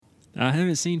I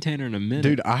haven't seen Tanner in a minute.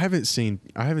 Dude, I haven't seen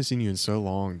you in so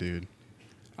long, dude.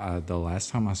 The last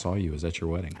time I saw you was at your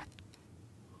wedding.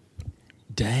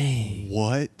 Dang.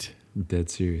 What? Dead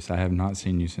serious. I have not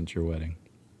seen you since your wedding.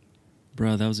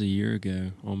 Bro, that was a year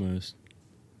ago, almost.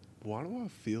 Why do I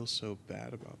feel so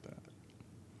bad about that?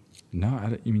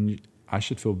 No, I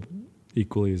should feel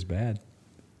equally as bad.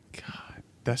 God,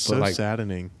 that's But, so like,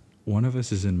 saddening. One of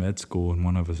us is in med school and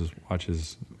one of us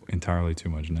watches entirely too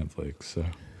much Netflix. So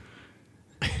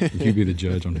you be the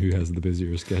judge on who has the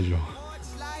busier schedule.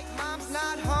 It's like mom's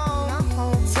not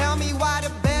home. Tell me why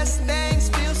the best things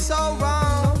feel so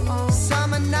wrong.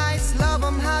 Summer nights, love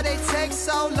them how they take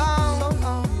so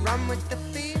long. Run with the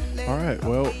feeling. All right,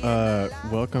 well,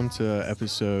 welcome to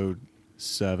episode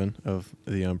 7 of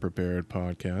the Unprepared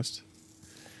podcast.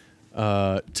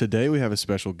 Today we have a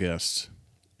special guest,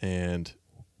 and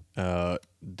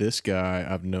this guy,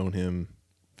 I've known him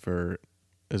for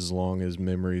as long as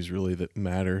memories really that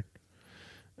matter.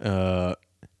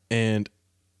 And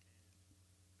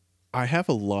I have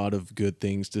a lot of good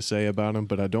things to say about him,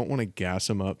 but I don't want to gas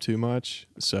him up too much.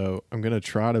 So I'm going to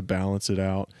try to balance it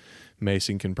out.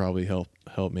 Mason can probably help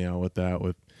me out with that,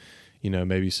 with,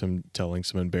 maybe telling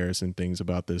some embarrassing things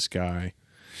about this guy.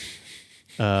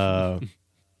 Mr.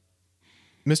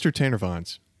 Tanner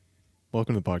Vines,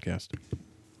 welcome to the podcast.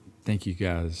 Thank you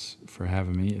guys for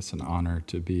having me. It's an honor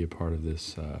to be a part of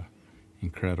this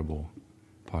incredible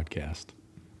podcast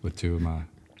with two of my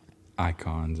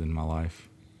icons in my life.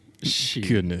 Shit.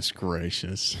 Goodness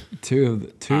gracious. Two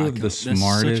of the That's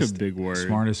smartest, such a big word.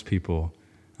 smartest people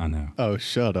I know. Oh,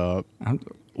 shut up.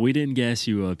 We didn't gas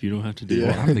you up. You don't have to do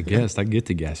Well, that. I'm the guest. I get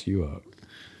to gas you up.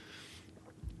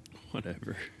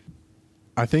 Whatever.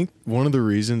 I think one of the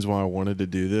reasons why I wanted to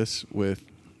do this with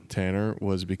Tanner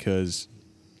was because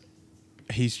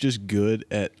he's just good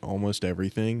at almost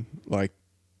everything.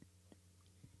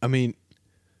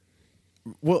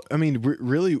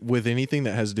 Really with anything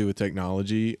that has to do with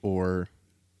technology or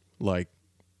like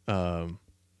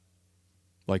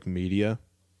media,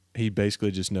 he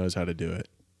basically just knows how to do it.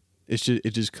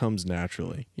 It just comes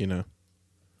naturally,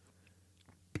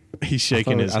 He's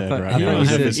shaking his head right now. you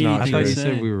said- It's not I I thought thought true. you say.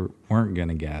 said we weren't going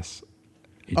to gas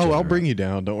each Oh, other I'll bring up. you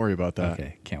down. Don't worry about that.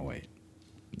 Okay, can't wait.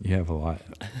 You have a lot.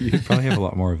 You probably have a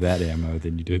lot more of that ammo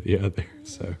than you do the other.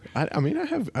 So I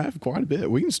have quite a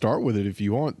bit. We can start with it if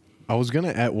you want. I was gonna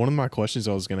add one of my questions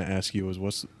I was gonna ask you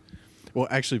was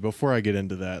actually before I get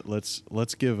into that,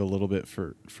 let's give a little bit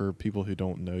for people who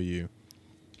don't know you.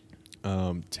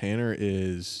 Tanner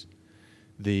is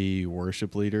the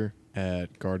worship leader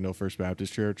at Garden Hill First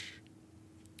Baptist Church,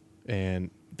 and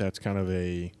that's kind of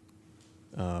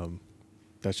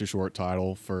that's a short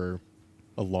title for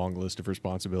a long list of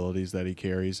responsibilities that he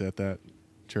carries at that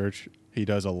church. He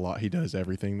does a lot. He does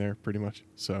everything there pretty much.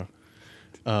 So,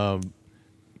 kind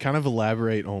of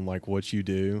elaborate on like what you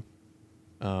do,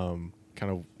 kind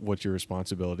of what your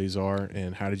responsibilities are,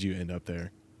 and how did you end up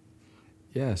there?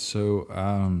 yeah, so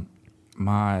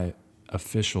my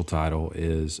official title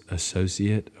is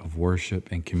Associate of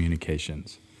Worship and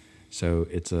Communications. So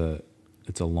it's a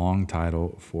long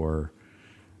title for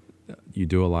you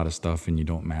do a lot of stuff and you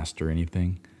don't master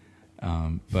anything.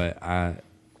 But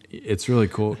it's really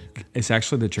cool. It's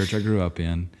actually the church I grew up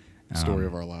in. Story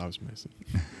of our lives, Mason.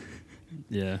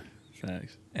 Yeah,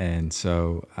 facts. And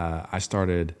so I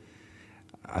started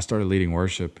leading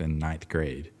worship in 9th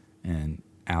grade. And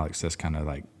Alex, that's kind of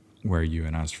like where you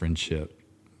and I's friendship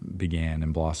began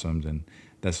and blossomed, and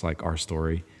that's like our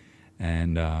story.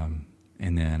 And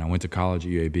then I went to college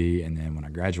at UAB, and then when I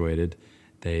graduated,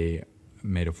 they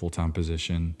made a full-time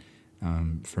position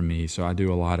for me. So I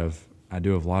do a lot of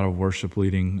worship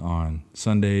leading on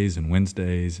Sundays and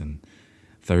Wednesdays and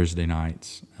Thursday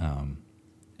nights,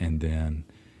 and then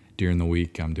during the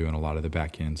week I'm doing a lot of the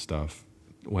back end stuff,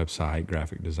 website,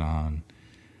 graphic design,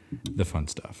 the fun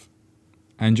stuff.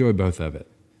 I enjoy both of it,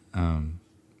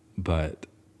 but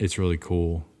it's really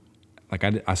cool. Like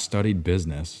I studied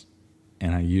business,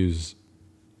 and I use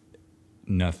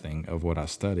nothing of what I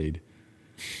studied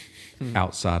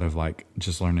outside of like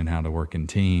just learning how to work in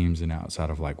teams and outside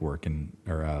of like working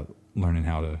or learning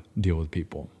how to deal with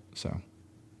people. So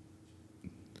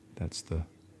that's the.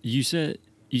 You said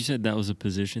that was a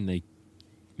position they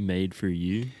made for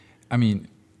you. I mean,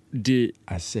 Did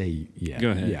I say yeah.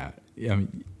 Go ahead. Yeah, I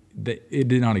mean, it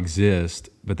did not exist,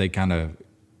 but they kind of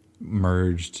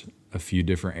merged a few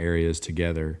different areas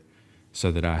together,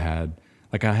 so that I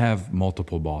have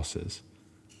multiple bosses.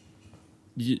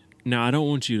 now I don't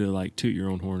want you to like toot your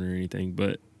own horn or anything,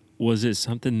 but was it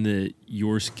something that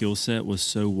your skill set was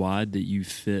so wide that you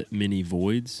fit many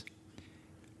voids?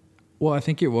 Well, I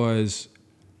think it was.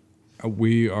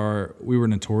 we were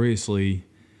notoriously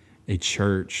a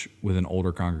church with an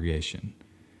older congregation.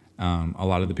 A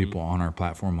lot of the people on our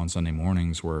platform on Sunday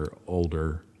mornings were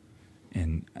older,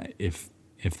 and if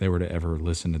they were to ever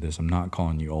listen to this, I'm not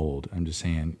calling you old. I'm just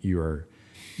saying you're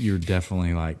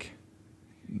definitely like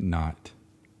not.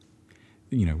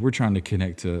 We're trying to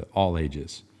connect to all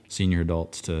ages, senior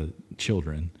adults to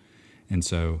children, and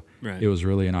so it was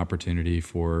really an opportunity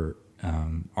for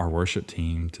our worship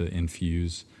team to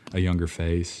infuse a younger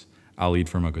face. I lead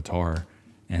from a guitar,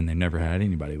 and they never had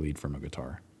anybody lead from a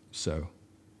guitar, so.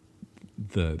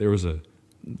 There was a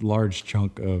large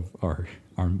chunk of our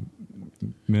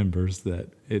members that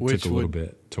it took a little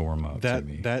bit to warm up to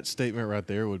me. That statement right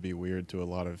there would be weird to a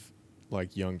lot of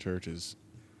like young churches,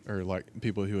 or like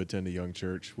people who attend a young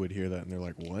church would hear that and they're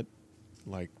like, "What?"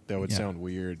 Like that would sound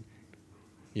weird.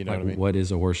 You know like, what I mean? What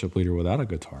is a worship leader without a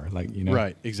guitar? Like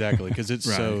Right, exactly, because it's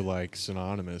so like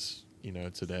synonymous.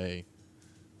 Today.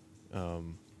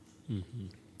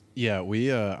 Yeah,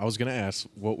 I was gonna ask,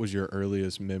 what was your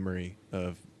earliest memory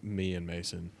of me and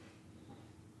Mason?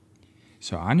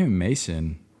 So I knew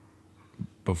Mason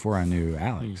before I knew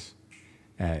Alex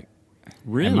at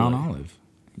Mount Olive.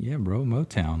 Yeah, bro,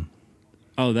 Motown.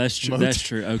 Oh, that's true. That's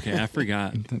true. Okay, I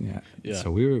forgot. Yeah.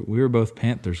 So we were both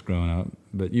Panthers growing up,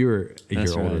 but you were a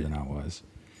year older than I was.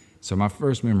 So my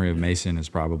first memory of Mason is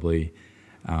probably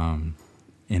in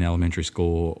elementary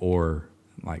school or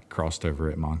like crossed over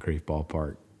at Moncrief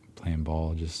Ballpark playing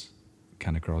ball, just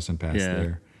kind of crossing past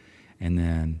there. And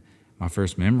then my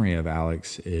first memory of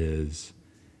Alex is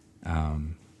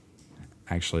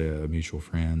actually a mutual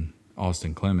friend,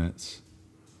 Austin Clements.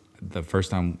 The first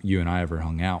time you and I ever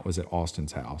hung out was at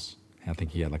Austin's house. I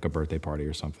think he had like a birthday party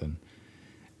or something.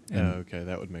 And, okay,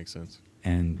 that would make sense.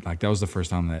 And like that was the first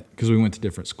time because we went to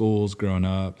different schools growing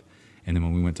up, and then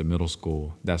when we went to middle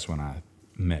school, that's when I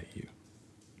met you.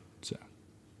 So.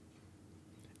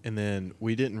 And then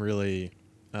we didn't really.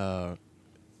 I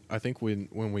think when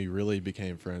we really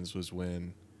became friends was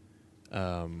when,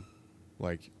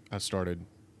 like I started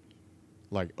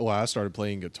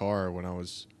playing guitar when I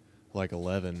was like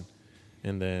 11,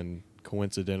 and then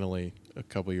coincidentally a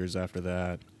couple years after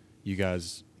that, you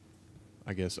guys,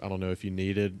 I guess, I don't know if you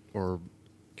needed or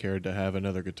cared to have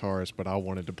another guitarist, but I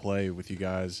wanted to play with you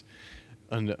guys,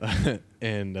 and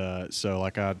so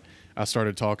like I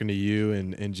started talking to you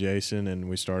and Jason, and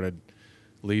we started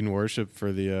leading worship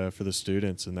for the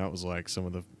students, and that was like some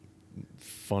of the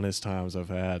funnest times I've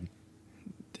had.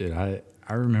 Dude, I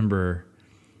remember.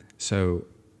 So,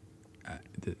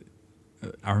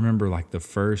 I remember like the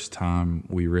first time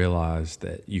we realized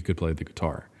that you could play the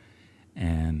guitar,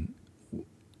 and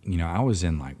I was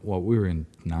in like we were in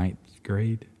 9th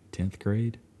grade, 10th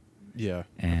grade. Yeah,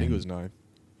 I think it was 9th.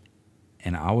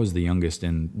 And I was the youngest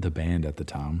in the band at the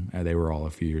time. They were all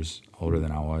a few years older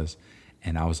than I was.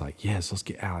 And I was like, yes, let's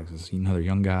get Alex. Let's another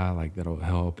young guy, like that'll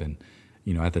help. And,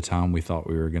 at the time we thought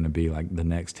we were going to be like the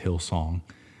next Hillsong.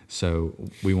 So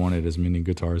we wanted as many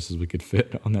guitars as we could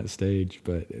fit on that stage.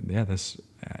 But yeah, that's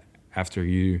after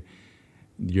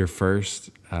your first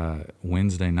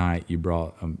Wednesday night, you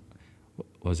brought,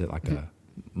 was it like a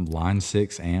Line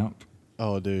 6 amp?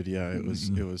 Oh, dude, yeah,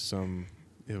 it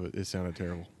sounded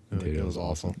terrible. Dude, it was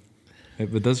awful.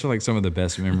 But those are like some of the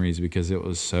best memories because it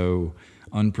was so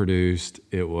unproduced.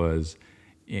 It was,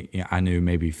 I knew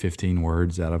maybe 15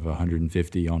 words out of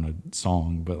 150 on a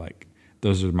song, but like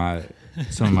those are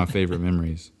some of my favorite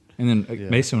memories. And then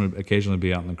Mason would occasionally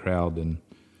be out in the crowd and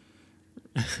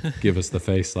give us the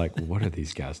face like, what are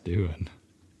these guys doing?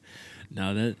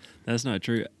 No, that's not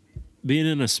true. Being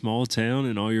in a small town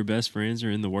and all your best friends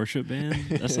are in the worship band,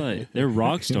 that's like, they're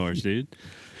rock stars, dude.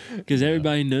 Because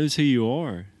everybody knows who you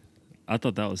are. I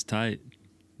thought that was tight.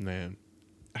 Man,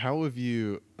 how have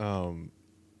you, how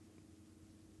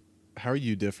are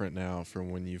you different now from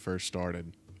when you first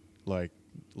started, like,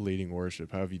 leading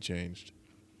worship? How have you changed?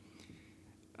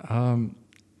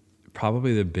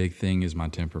 Probably the big thing is my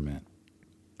temperament.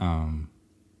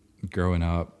 Growing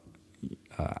up,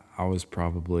 I was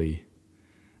probably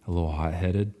a little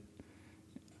hot-headed.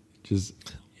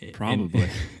 Probably.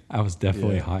 I was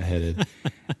definitely hot-headed.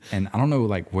 And I don't know,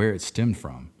 like, where it stemmed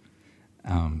from.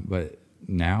 But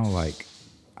now, like,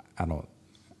 I don't...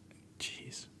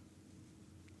 Jeez.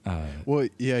 Well,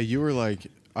 yeah, you were like...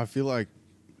 I feel like,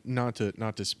 not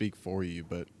to speak for you,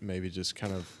 but maybe just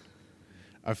kind of...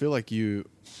 I feel like you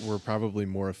were probably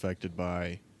more affected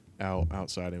by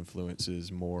outside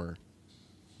influences, more,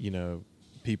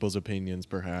 people's opinions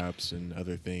perhaps, and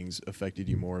other things affected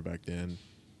you more back then,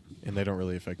 and they don't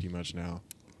really affect you much now.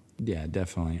 Yeah,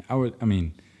 definitely.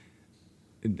 And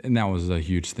that was a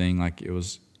huge thing. Like, it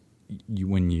was,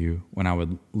 when I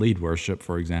would lead worship,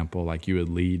 for example, like you would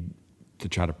lead to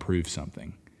try to prove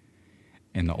something.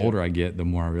 And the older I get, the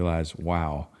more I realize,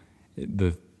 wow,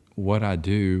 what I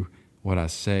do, what I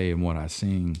say, and what I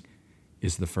sing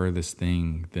is the furthest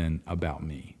thing than about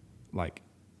me. Like,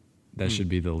 that should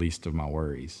be the least of my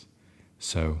worries.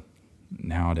 So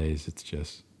nowadays, it's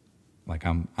just like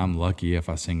I'm lucky if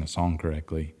I sing a song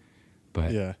correctly,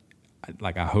 but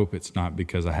I hope it's not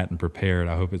because I hadn't prepared.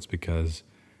 I hope it's because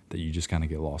that you just kind of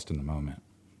get lost in the moment.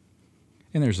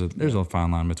 And there's a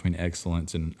fine line between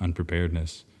excellence and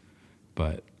unpreparedness,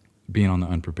 but being on the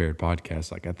Unprepared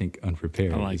podcast, like I think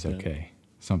unprepared is okay.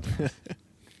 Sometimes.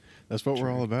 That's what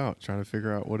we're all about, trying to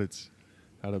figure out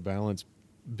how to balance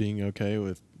being okay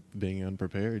with being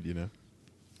unprepared, you know?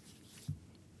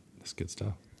 That's good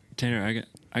stuff. Tanner,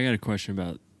 I got a question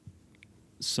about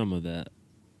some of that.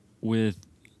 I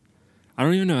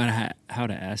don't even know how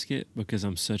to ask it because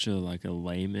I'm such a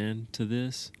layman to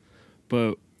this,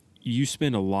 but you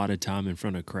spend a lot of time in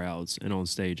front of crowds and on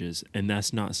stages, and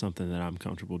that's not something that I'm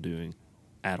comfortable doing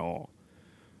at all.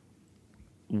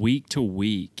 Week to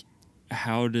week,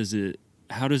 how does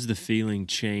the feeling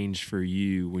change for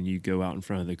you when you go out in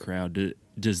front of the crowd?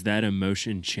 Does that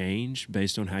emotion change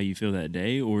based on how you feel that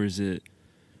day, or is it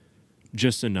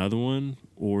just another one,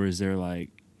 or is there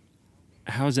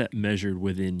how is that measured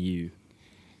within you?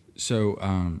 So,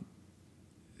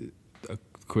 a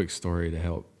quick story to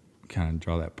help kind of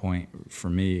draw that point. For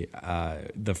me,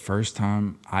 the first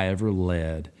time I ever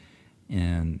led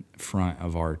in front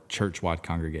of our church-wide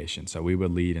congregation. So we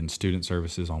would lead in student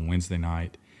services on Wednesday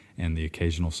night and the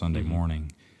occasional Sunday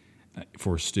morning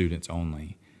for students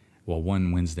only. Well,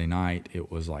 one Wednesday night,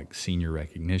 it was like senior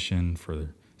recognition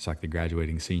it's like the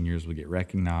graduating seniors would get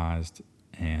recognized,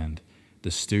 and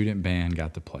the student band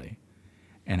got to play.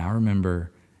 And I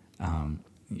remember how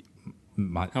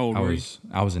old were you?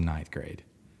 I was in ninth grade.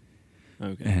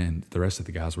 Okay. And the rest of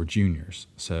the guys were juniors.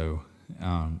 So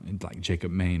like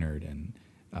Jacob Maynard and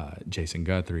Jason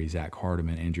Guthrie, Zach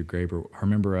Hardiman, Andrew Graber. I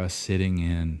remember us sitting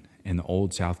in the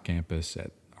old South Campus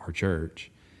at our church.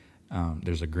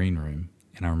 There's a green room.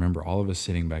 And I remember all of us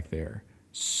sitting back there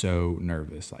so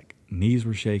nervous. Like knees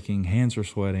were shaking, hands were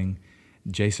sweating.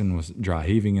 Jason was dry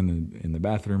heaving in the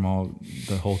bathroom all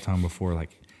the whole time before.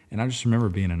 And I just remember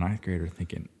being a ninth grader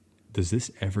thinking, does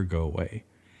this ever go away?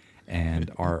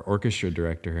 And our orchestra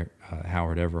director,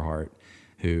 Howard Everhart,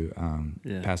 who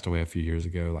passed away a few years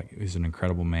ago, he's an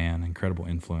incredible man, incredible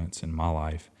influence in my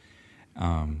life.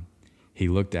 He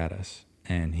looked at us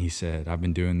and he said, I've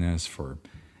been doing this for,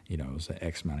 it was an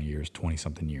X amount of years,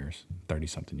 20-something years,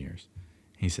 30-something years.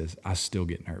 He says, I still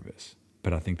get nervous,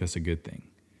 but I think that's a good thing.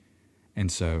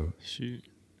 And so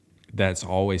that's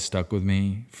always stuck with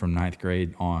me from ninth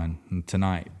grade on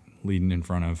tonight, leading in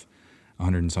front of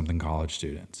 100-and-something college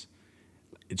students.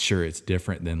 It's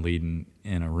different than leading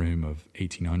in a room of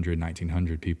 1,800,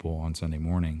 1,900 people on Sunday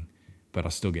morning, but I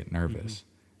still get nervous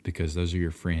because those are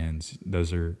your friends.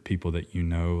 Those are people that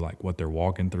what they're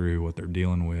walking through, what they're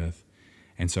dealing with.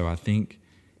 And so I think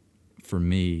for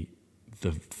me,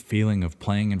 the feeling of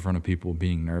playing in front of people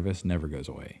being nervous never goes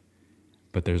away.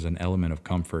 But there's an element of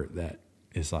comfort that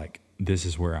is this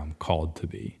is where I'm called to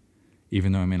be.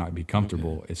 Even though I may not be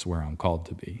comfortable, it's where I'm called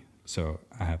to be. So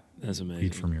I have That's amazing.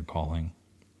 Lead from your calling.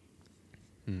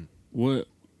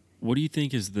 What do you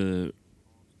think is the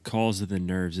cause of the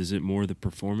nerves? Is it more the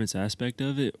performance aspect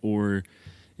of it, or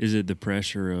is it the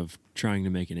pressure of trying to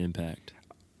make an impact?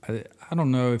 I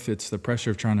don't know if it's the pressure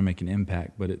of trying to make an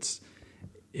impact, but it's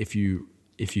if you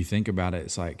think about it,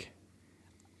 it's like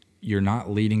you're not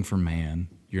leading for man,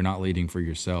 you're not leading for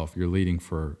yourself, you're leading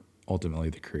for ultimately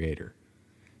the Creator.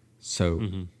 So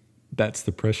that's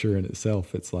the pressure in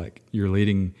itself. It's like you're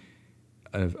leading.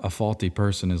 A faulty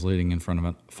person is leading in front of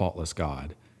a faultless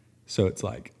God. So it's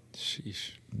like,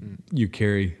 sheesh. You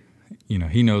carry,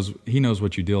 he knows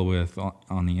what you deal with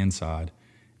on the inside,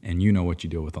 and you know what you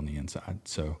deal with on the inside.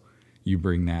 So you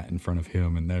bring that in front of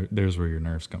him, and there's where your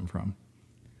nerves come from.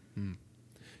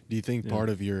 Do you think part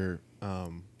of your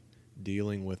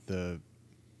dealing with the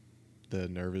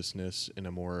nervousness in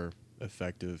a more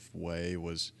effective way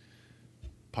was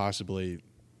possibly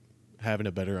having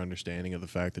a better understanding of the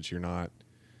fact that you're not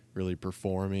really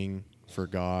performing for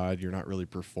God, you're not really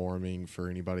performing for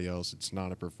anybody else, it's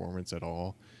not a performance at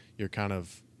all, you're kind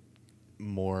of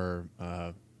more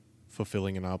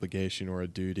fulfilling an obligation or a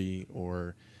duty,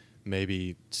 or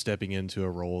maybe stepping into a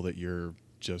role that you're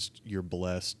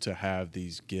blessed to have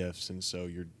these gifts, and so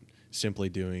you're simply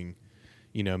doing,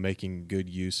 making good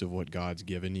use of what God's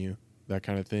given you, that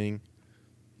kind of thing?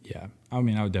 Yeah. I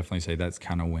mean, I would definitely say that's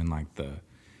kind of when the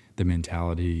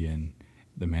mentality and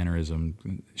the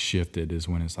mannerism shifted is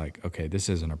when it's like, okay, this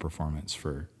isn't a performance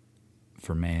for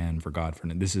man, for God,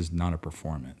 this is not a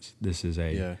performance. This is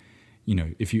a, you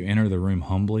know, if you enter the room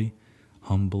humbly,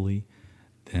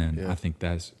 then I think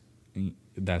that's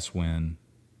when,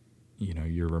 you know,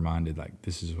 you're reminded like,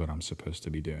 this is what I'm supposed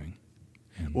to be doing.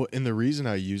 Well, and the reason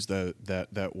I use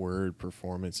that word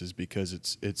performance is because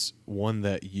it's one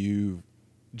that you,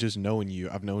 just knowing you,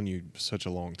 I've known you such a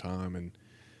long time,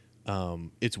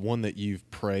 and it's one that you've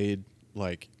prayed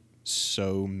like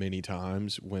so many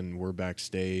times when we're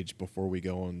backstage before we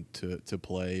go on to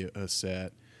play a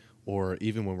set, or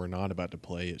even when we're not about to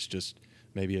play. It's just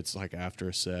maybe it's like after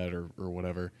a set or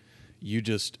whatever.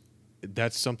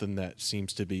 That's something that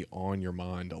seems to be on your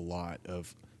mind a lot,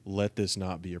 of let this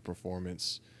not be a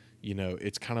performance. You know,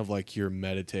 it's kind of like you're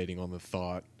meditating on the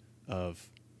thought of,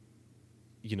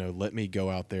 you know, let me go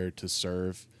out there to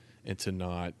serve and to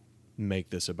not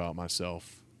make this about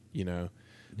myself, you know.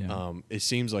 It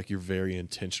seems like you're very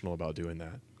intentional about doing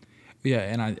that. Yeah,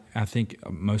 and I think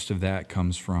most of that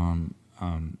comes from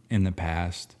in the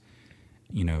past,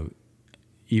 you know,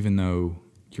 even though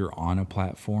you're on a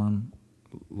platform,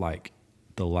 like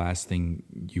the last thing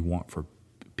you want for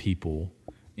people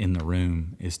in the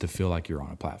room is to feel like you're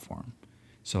on a platform.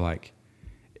 So like,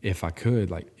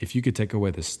 if you could take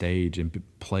away the stage and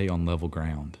play on level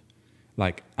ground,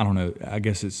 like, I don't know, I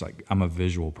guess it's like, I'm a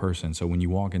visual person. So when you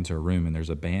walk into a room and there's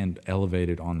a band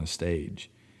elevated on the stage,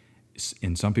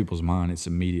 in some people's mind, it's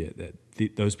immediate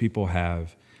that those people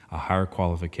have a higher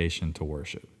qualification to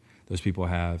worship. Those people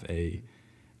have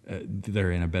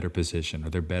they're in a better position, or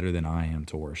they're better than I am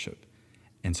to worship.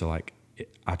 And so like,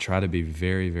 I try to be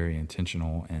very, very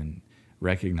intentional and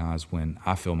recognize when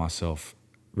I feel myself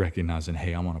recognizing,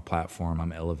 hey, I'm on a platform,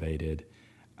 I'm elevated.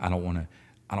 I don't want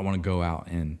to go out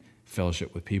and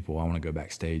fellowship with people. I want to go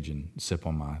backstage and sip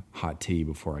on my hot tea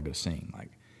before I go sing.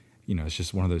 Like, you know, it's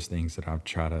just one of those things that I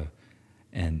try to,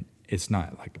 and it's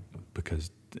not like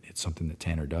because it's something that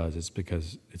Tanner does. It's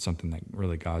because it's something that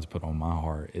really God's put on my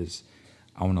heart, is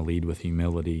I want to lead with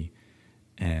humility,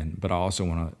 but I also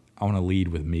want to lead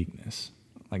with meekness.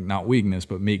 Like, not weakness,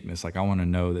 but meekness. Like, I want to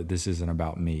know that this isn't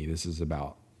about me. This is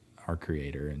about our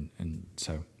Creator. And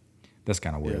so that's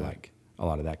kind of where like a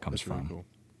lot of that comes from. Really cool.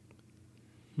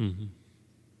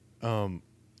 Mm-hmm.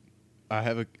 I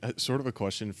have a sort of a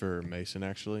question for Mason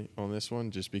actually on this one,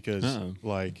 just because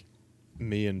like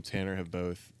me and Tanner have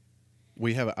both,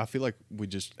 I feel like we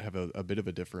just have a bit of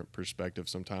a different perspective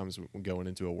sometimes when going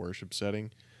into a worship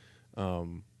setting,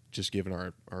 just given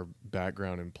our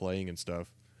background in playing and stuff.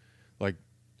 Like,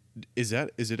 is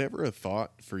it ever a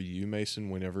thought for you, Mason,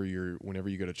 whenever you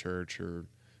go to church or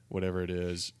whatever it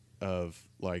is, of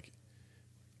like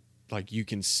you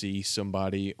can see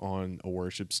somebody on a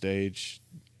worship stage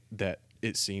that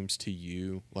it seems to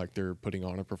you like they're putting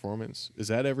on a performance? Is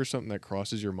that ever something that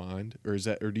crosses your mind, or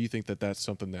do you think that that's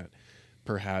something that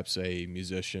perhaps a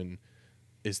musician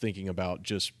is thinking about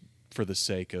just for the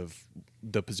sake of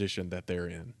the position that they're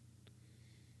in?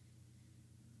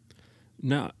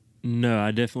 No,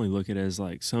 I definitely look at it as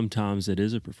like sometimes it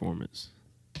is a performance,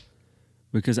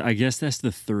 because I guess that's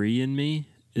the 3 in me,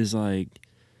 is like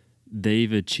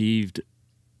they've achieved,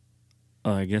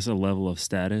 I guess, a level of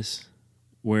status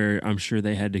where I'm sure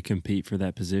they had to compete for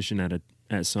that position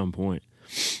at some point.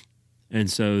 And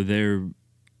so they're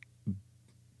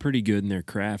pretty good in their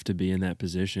craft to be in that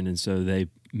position. And so they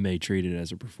may treat it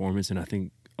as a performance. And I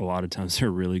think a lot of times they're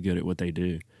really good at what they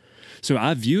do. So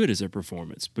I view it as a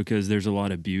performance because there's a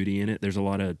lot of beauty in it. There's a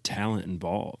lot of talent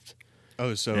involved.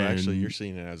 Oh, so actually you're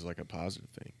seeing it as like a positive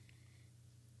thing.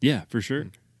 Yeah, for sure.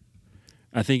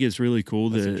 I think it's really cool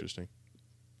That's that interesting.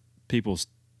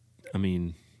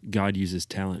 God uses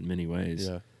talent in many ways.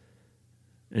 Yeah.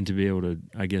 And to be able to,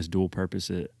 I guess, dual purpose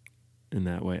it in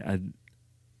that way.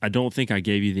 I don't think I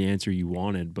gave you the answer you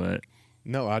wanted, but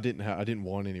No, I didn't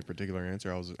want any particular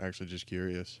answer. I was actually just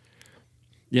curious.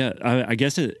 yeah, I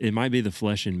guess it might be the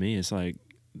flesh in me. It's like,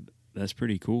 that's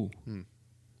pretty cool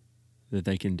that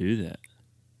they can do that.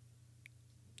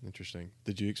 Interesting.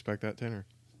 Did you expect that, Tanner?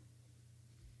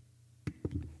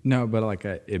 No, but like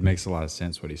it makes a lot of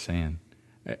sense what he's saying.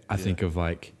 I think of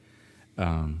like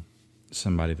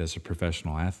somebody that's a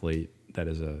professional athlete that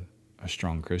is a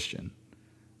strong Christian.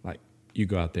 Like, you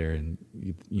go out there and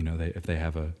you know, if they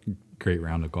have a great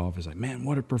round of golf, it's like, man,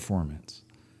 what a performance.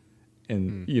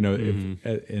 And you know,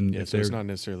 if so it's not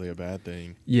necessarily a bad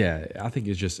thing. Yeah, I think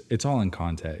it's all in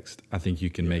context. I think you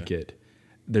can make it.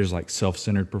 There's like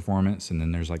self-centered performance, and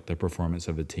then there's like the performance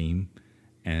of a team,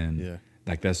 and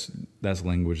like that's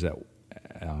language that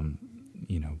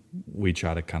you know, we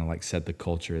try to kind of like set the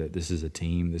culture that this is a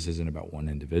team. This isn't about one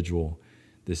individual.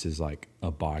 This is like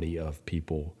a body of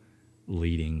people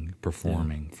leading,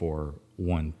 performing for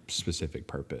one specific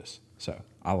purpose. So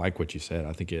I like what you said.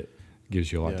 I think it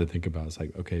gives you a lot to think about. It's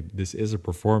like, okay, this is a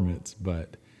performance,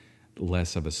 but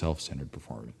less of a self-centered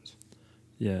performance.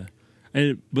 Yeah.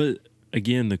 But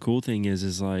again, the cool thing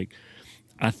is like,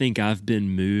 I think I've been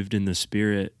moved in the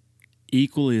spirit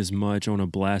equally as much on a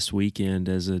blast weekend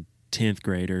as a 10th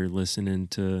grader listening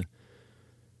to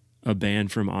a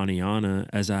band from Aniana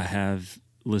as I have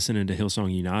listening to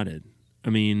Hillsong United. I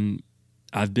mean,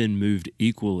 I've been moved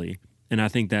equally, and I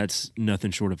think that's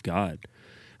nothing short of God.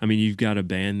 I mean, you've got a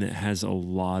band that has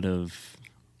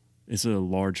it's a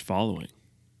large following,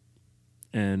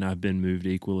 and I've been moved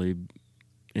equally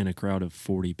in a crowd of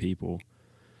 40 people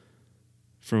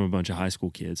from a bunch of high school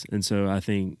kids. And so I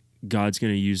think God's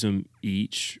going to use them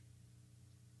each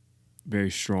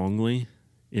very strongly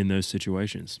in those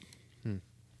situations.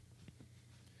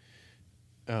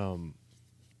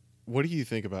 What do you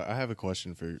think about? I have a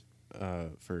question for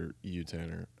you,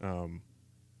 Tanner.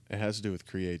 It has to do with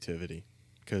creativity,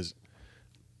 because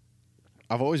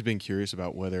I've always been curious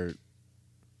about whether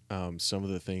some of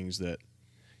the things that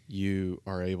you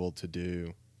are able to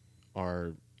do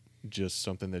are just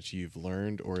something that you've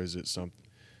learned, or is it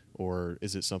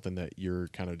something that you're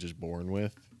kind of just born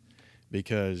with?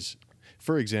 Because,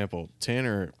 for example,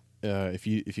 Tanner, if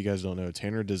you guys don't know,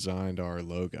 Tanner designed our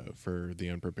logo for the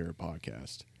Unprepared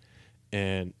podcast.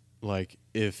 And like,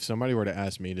 if somebody were to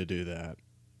ask me to do that,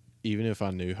 even if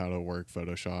I knew how to work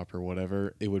Photoshop or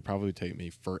whatever, it would probably take me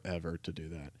forever to do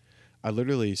that. I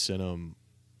literally sent him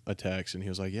a text and he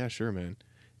was like, yeah, sure, man.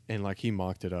 And like, he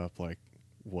mocked it up like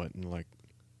what, and like,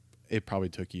 it probably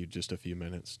took you just a few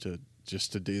minutes to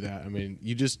do that. I mean,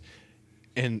 you just,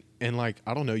 and like,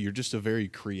 I don't know, you're just a very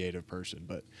creative person,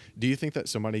 but do you think that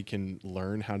somebody can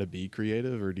learn how to be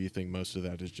creative, or do you think most of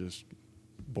that is just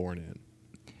born in?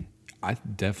 I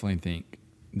definitely think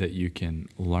that you can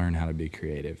learn how to be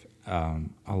creative.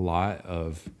 A lot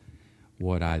of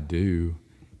what I do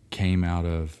came out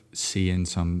of seeing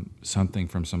something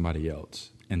from somebody else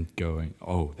and going,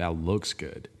 oh, that looks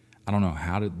good. I don't know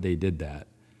how they did that,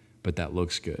 but that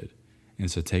looks good. And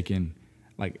so taking,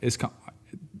 like,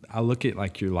 I look at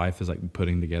like your life as like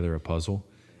putting together a puzzle,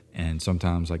 and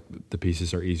sometimes like the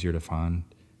pieces are easier to find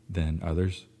than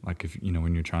others. Like, if you know,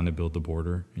 when you're trying to build the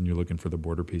border and you're looking for the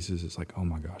border pieces, it's like, oh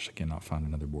my gosh, I cannot find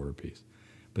another border piece.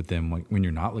 But then when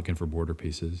you're not looking for border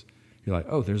pieces, you're like,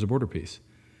 oh, there's a border piece.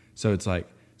 So it's like,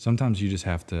 sometimes you just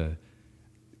have to,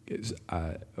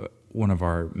 one of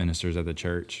our ministers at the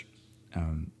church,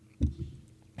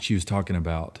 she was talking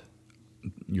about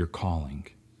your calling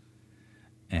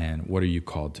and what are you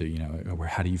called to, you know,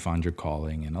 how do you find your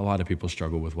calling? And a lot of people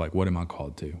struggle with like, what am I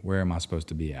called to? Where am I supposed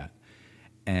to be at?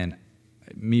 And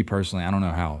me personally, I don't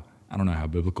know how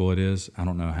biblical it is. I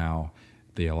don't know how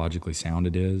theologically sound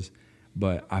it is,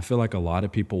 but I feel like a lot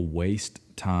of people waste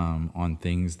time on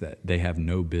things that they have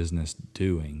no business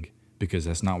doing because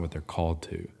that's not what they're called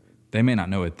to. They may not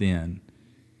know it then,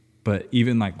 but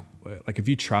even like if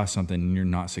you try something and you're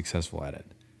not successful at it,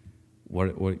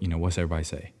 what's everybody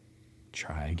say?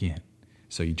 Try again.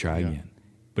 So you try again.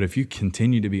 But if you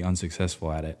continue to be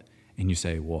unsuccessful at it and you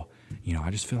say, well, you know,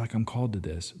 I just feel like I'm called to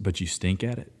this, but you stink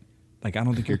at it. Like, I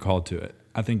don't think you're called to it.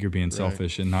 I think you're being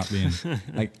selfish and not being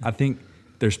like, I think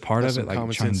there's part That's of it, like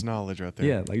common sense knowledge right there.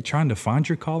 Yeah. Like trying to find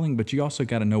your calling, but you also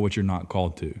got to know what you're not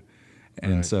called to.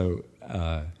 And so,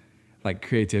 like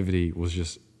creativity was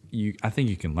just, I think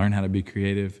you can learn how to be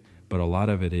creative, but a lot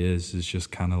of it is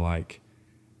just kind of like,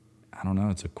 I don't know,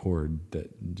 it's a chord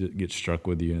that gets struck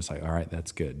with you and it's like, all right,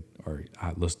 that's good. Or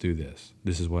let's do this.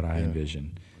 This is what I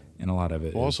envision. And a lot of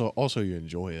it also you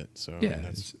enjoy it. So yeah, I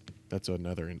mean, that's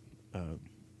another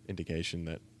indication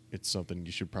that it's something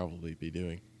you should probably be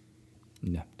doing.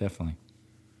 Yeah, definitely.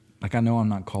 Like, I know I'm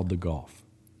not called to golf.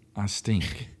 I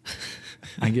stink.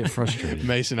 I get frustrated.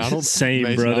 Mason, I don't Same,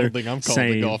 Mason, brother. I don't think I'm called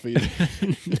to golf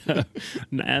either.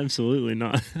 No, absolutely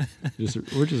not.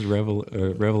 We're just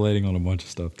revelating on a bunch of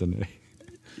stuff today.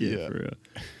 Yeah. For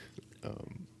real.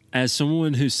 As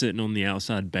someone who's sitting on the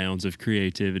outside bounds of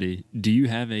creativity, do you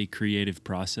have a creative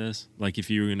process? Like, if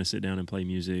you were going to sit down and play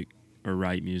music or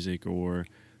write music, or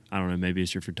I don't know, maybe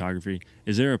it's your photography,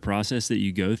 is there a process that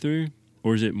you go through,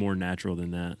 or is it more natural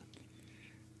than that?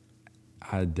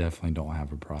 I definitely don't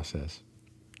have a process.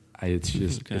 It's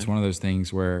just, It's one of those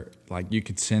things where, like, you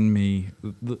could send me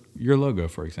your logo,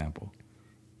 for example.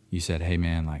 You said, hey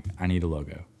man, like, I need a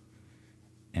logo.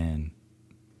 And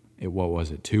what was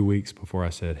it, 2 weeks before I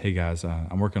said, hey guys,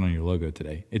 I'm working on your logo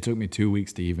today. It took me 2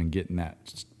 weeks to even get in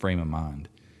that frame of mind.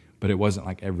 But it wasn't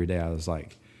like every day I was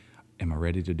like, am I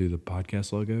ready to do the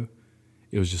podcast logo?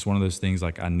 it was just one of those things.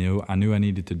 Like I knew I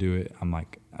needed to do it. I'm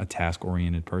like a task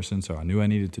oriented person, so I knew I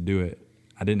needed to do it.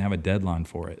 I didn't have a deadline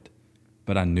for it,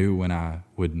 but I knew when I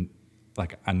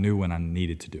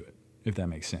needed to do it, if that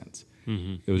makes sense.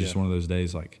 Mm-hmm. It was just one of those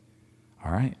days like,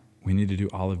 all right, we need to do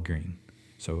olive green.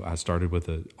 So I started with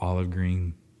an olive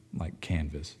green like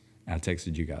canvas. And I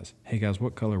texted you guys, hey guys,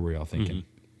 what color were y'all thinking? Mm-hmm.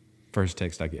 First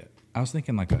text I get, I was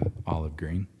thinking like a olive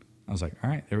green. I was like, all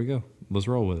right, there we go. Let's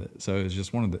roll with it. So it's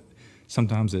just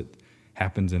sometimes it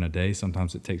happens in a day.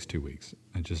 Sometimes it takes 2 weeks.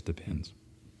 It just depends.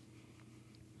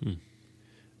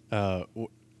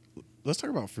 Let's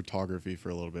talk about photography for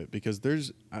a little bit, because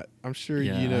I'm sure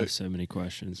Yeah, you I know. have so many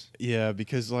questions. Yeah,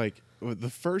 because like the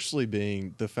firstly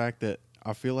being the fact that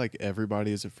I feel like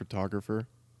everybody is a photographer.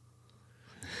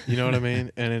 You know what I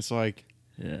mean? And it's like,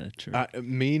 Yeah, true.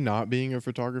 me not being a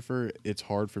photographer, it's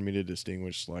hard for me to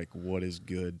distinguish like what is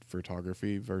good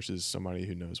photography versus somebody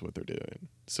who knows what they're doing.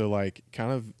 So like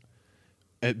kind of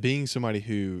at being somebody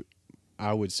who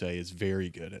I would say is very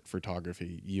good at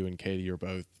photography, you and Katie are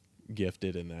both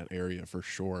gifted in that area for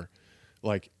sure.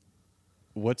 Like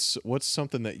what's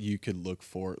something that you could look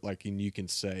for, like, and you can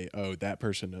say, oh, that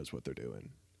person knows what they're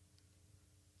doing?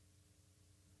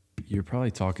 You're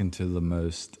probably talking to the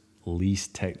most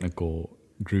least technical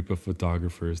group of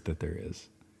photographers that there is.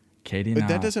 Katie and But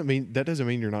I, that doesn't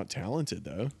mean you're not talented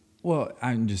though. well,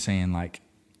 I'm just saying like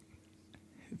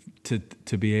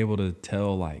to be able to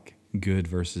tell like good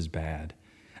versus bad.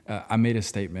 I made a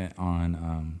statement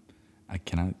on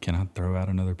can I throw out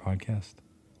another podcast?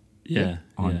 yeah,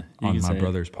 On yeah. You can my say it.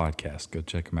 brother's podcast. Go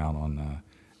check him out on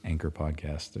Anchor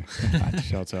Podcast.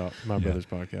 Shouts out my brother's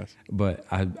podcast. But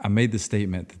I made the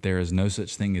statement that there is no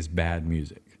such thing as bad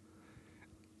music.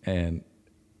 And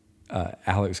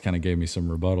Alex kind of gave me some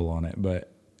rebuttal on it,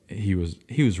 but he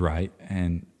was right,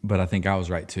 but I think I was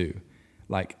right too.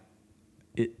 Like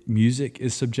music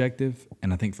is subjective,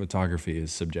 and I think photography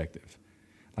is subjective.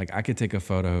 Like I could take a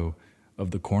photo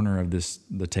of the corner of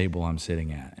the table I'm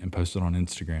sitting at and post it on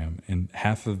Instagram, and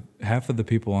half of the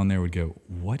people on there would go,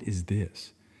 "What is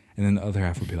this?" And then the other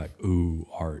half would be like, "Ooh,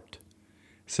 art."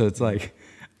 So it's like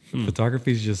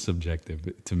photography is just subjective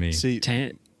to me. See,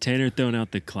 Tanner throwing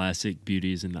out the classic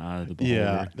beauties in the eye of the beholder.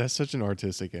 yeah, that's such an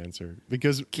artistic answer,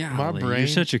 because Golly, my brain, you're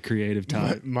such a creative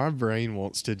type. my brain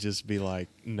wants to just be like,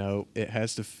 no, it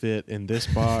has to fit in this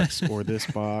box or this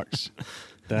box.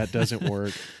 That doesn't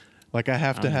work. Like I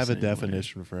have to I'm the have a same way.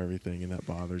 definition for everything, and that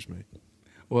bothers me.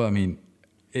 Well, I mean,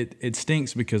 it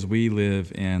stinks because we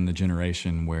live in the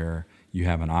generation where you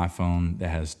have an iPhone that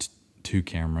has two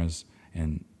cameras,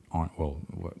 and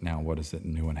what does that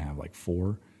new one have? Like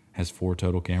four? Has 4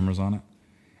 total cameras on it.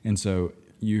 And so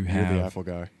you're the Apple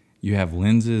guy. You have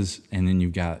lenses, and then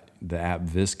you've got the app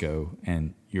Visco,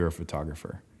 and you're a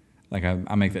photographer. Like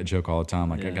I make that joke all the time.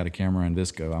 Like I Yeah. got a camera and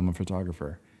Visco, I'm a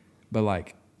photographer. But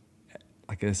like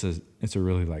it's a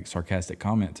really like sarcastic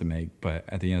comment to make. But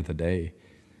at the end of the day,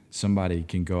 somebody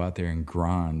can go out there and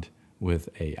grind with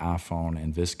a iPhone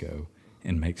and Visco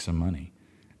and make some money.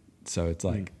 So it's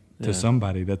like to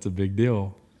somebody that's a big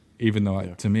deal. Even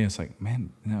though to me it's like,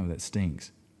 man, no, that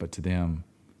stinks. But to them,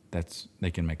 they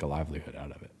can make a livelihood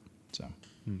out of it. So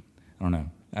I don't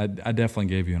know. I definitely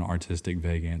gave you an artistic,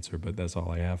 vague answer, but that's all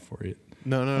I have for you.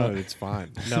 No, it's fine.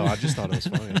 No, I just thought it was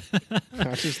funny.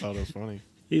 I just thought it was funny.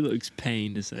 He looks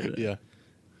pained to say that. Yeah.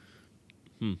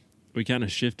 We kind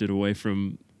of shifted away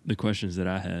from the questions that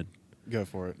I had. Go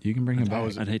for it. You can bring it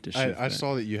back. I'd hate to shift I that.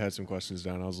 saw that you had some questions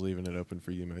down. I was leaving it open for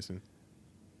you, Mason.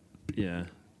 Yeah.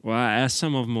 Well, I asked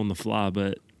some of them on the fly,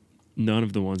 but none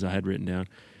of the ones I had written down.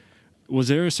 Was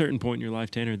there a certain point in your life,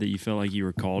 Tanner, that you felt like you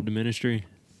were called to ministry?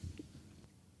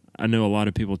 I know a lot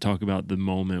of people talk about the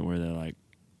moment where they like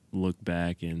look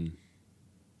back and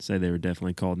say they were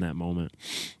definitely called in that moment.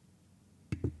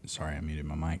 Sorry, I muted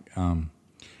my mic.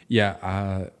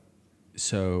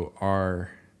 So our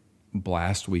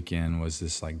Blast weekend was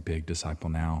this like big Disciple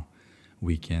Now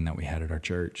weekend that we had at our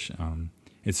church.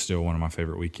 It's still one of my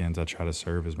favorite weekends. I try to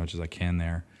serve as much as I can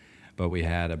there. But we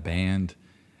had a band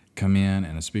come in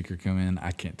and a speaker come in. I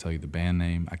can't tell you the band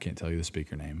name. I can't tell you the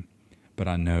speaker name. But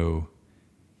I know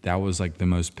that was like the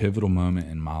most pivotal moment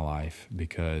in my life,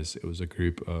 because it was a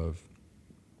group of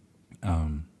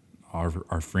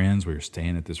our friends. We were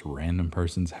staying at this random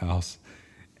person's house.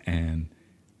 And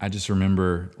I just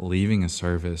remember leaving a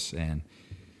service, and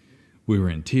we were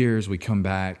in tears. We come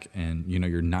back, and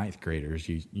you're ninth graders.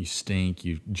 You stink.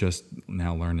 You just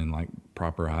now learning like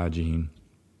proper hygiene.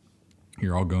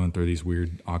 You're all going through these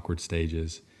weird, awkward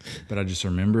stages. But I just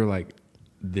remember like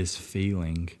this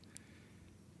feeling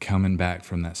coming back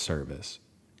from that service,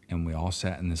 and we all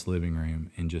sat in this living room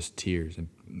in just tears, and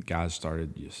guys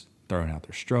started just throwing out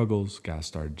their struggles. Guys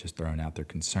started just throwing out their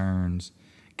concerns.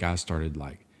 Guys started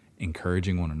like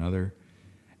encouraging one another.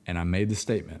 And I made the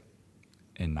statement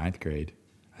in 9th grade.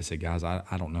 I said, guys,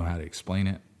 I don't know how to explain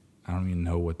it. I don't even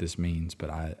know what this means, but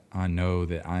I know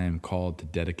that I am called to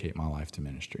dedicate my life to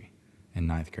ministry in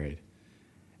 9th grade.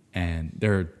 And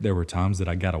there were times that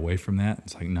I got away from that.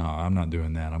 It's like, no, I'm not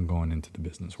doing that. I'm going into the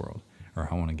business world, or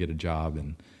I want to get a job.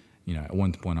 And, you know, at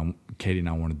one point, Katie and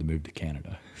I wanted to move to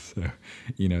Canada. So,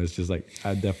 you know, it's just like,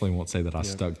 I definitely won't say that I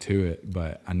stuck to it,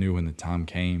 but I knew when the time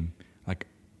came, like,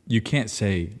 you can't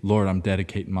say, Lord, I'm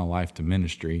dedicating my life to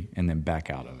ministry and then back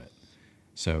out of it.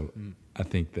 So I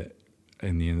think that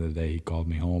in the end of the day, he called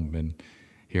me home, and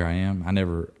here I am. I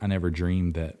never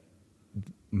dreamed that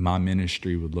my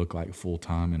ministry would look like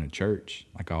full-time in a church.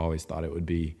 Like, I always thought it would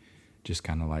be just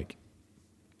kind of like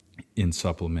in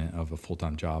supplement of a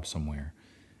full-time job somewhere.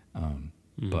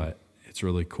 But it's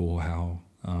really cool how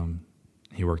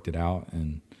he worked it out.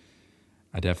 And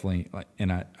I definitely, like,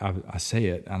 and I say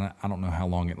it, and I don't know how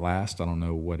long it lasts. I don't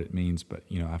know what it means, but,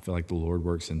 you know, I feel like the Lord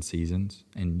works in seasons,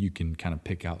 and you can kind of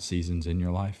pick out seasons in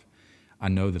your life. I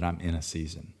know that I'm in a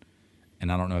season.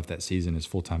 And I don't know if that season is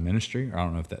full-time ministry, or I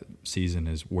don't know if that season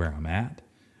is where I'm at,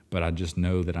 but I just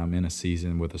know that I'm in a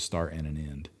season with a start and an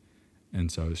end.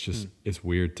 And so it's just, it's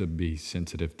weird to be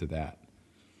sensitive to that.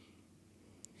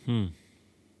 Yeah.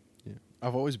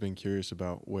 I've always been curious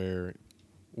about where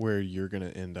you're going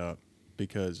to end up,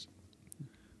 because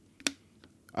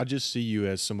I just see you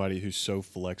as somebody who's so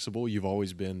flexible. You've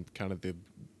always been kind of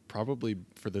probably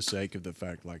for the sake of the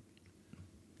fact, like,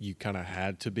 you kind of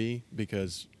had to be,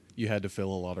 because you had to fill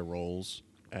a lot of roles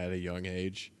at a young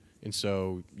age. And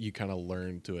so you kind of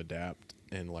learned to adapt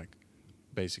and, like,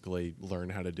 basically learn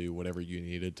how to do whatever you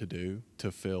needed to do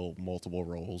to fill multiple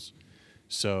roles.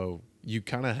 So you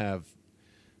kind of have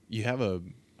a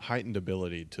heightened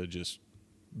ability to just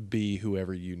be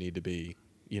whoever you need to be,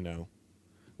 you know,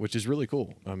 which is really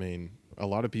cool. I mean, a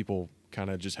lot of people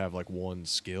kind of just have like one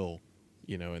skill,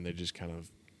 you know, and they just kind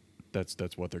of,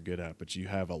 that's what they're good at, but you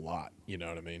have a lot, you know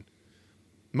what I mean?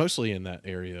 Mostly in that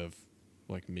area of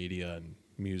like media and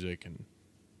music, and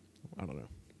I don't know.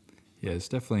 Yeah, it's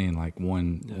definitely in like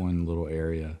one little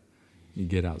area. You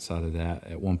get outside of that.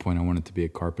 At one point, I wanted to be a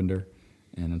carpenter,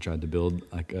 and I tried to build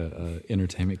like a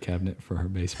entertainment cabinet for our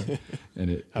basement.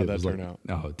 And How'd that was turn like, out?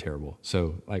 Oh, terrible.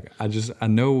 So like I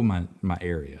know my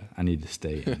area I need to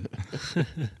stay in.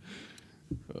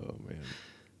 Oh man.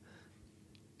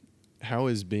 How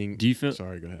is being? Do you feel?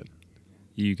 Sorry, go ahead.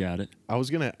 You got it. I was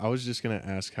just gonna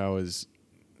ask, how is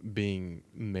being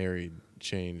married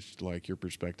changed, like, your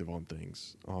perspective on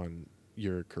things, on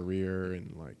your career,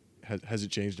 and like has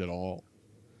it changed at all?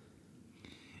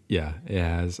 Yeah, it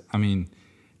has. I mean,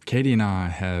 Katie and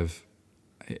I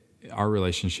our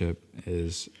relationship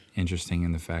is interesting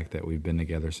in the fact that we've been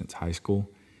together since high school,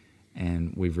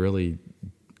 and we've really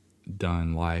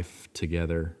done life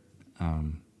together.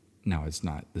 Now, it's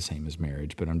not the same as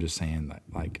marriage, but I'm just saying that,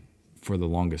 like, for the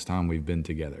longest time we've been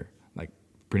together. Like,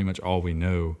 pretty much all we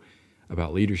know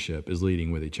about leadership is leading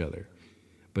with each other.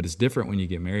 But it's different when you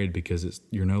get married, because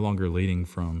you're no longer leading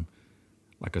from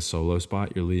like a solo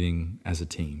spot, you're leading as a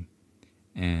team.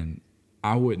 And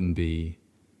I wouldn't be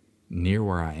near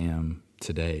where I am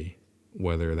today,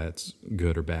 whether that's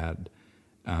good or bad,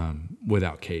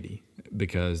 without Katie.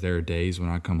 Because there are days when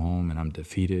I come home and I'm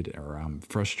defeated, or I'm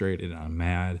frustrated, and I'm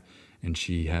mad, and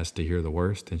she has to hear the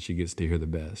worst and she gets to hear the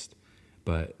best.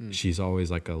 But she's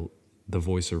always like the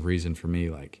voice of reason for me.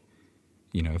 Like,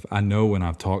 you know, if I know when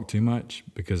I've talked too much,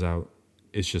 because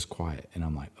it's just quiet, and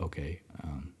I'm like, okay,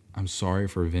 I'm sorry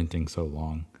for venting so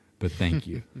long, but thank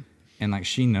you. And like,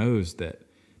 she knows that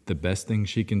the best thing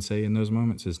she can say in those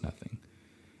moments is nothing.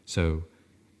 So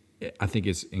I think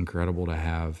it's incredible to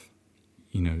have,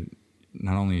 you know,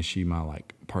 not only is she my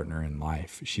like partner in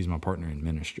life, she's my partner in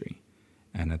ministry.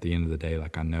 And at the end of the day,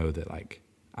 like, I know that like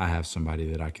I have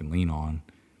somebody that I can lean on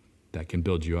that can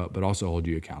build you up, but also hold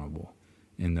you accountable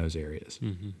in those areas.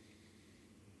 Mm-hmm.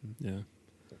 Yeah.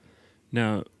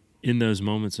 Now, in those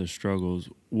moments of struggles,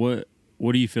 what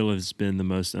do you feel has been the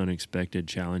most unexpected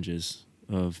challenges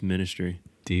of ministry?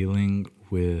 Dealing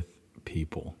with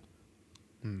people.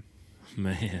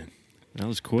 Man, that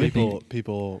was quick.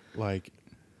 People like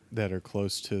that are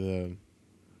close to the,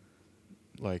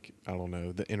 like, I don't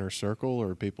know, the inner circle,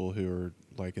 or people who are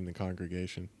like in the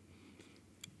congregation?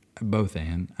 Both,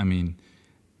 and I mean,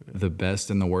 the best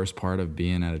and the worst part of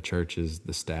being at a church is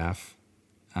the staff.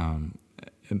 And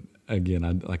again,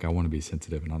 I want to be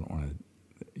sensitive, and I don't want to,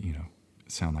 you know,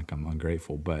 sound like I'm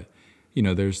ungrateful, but you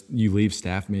know, you leave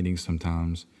staff meetings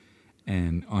sometimes,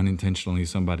 and unintentionally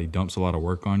somebody dumps a lot of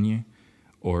work on you,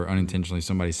 or unintentionally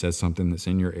somebody says something that's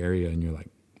in your area and you're like,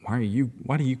 why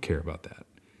do you care about that?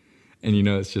 And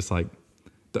it's just like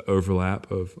the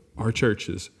overlap of our church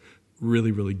is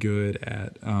really, really good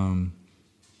at kind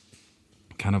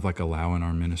of like allowing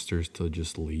our ministers to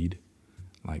just lead.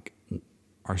 Like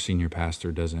our senior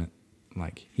pastor doesn't,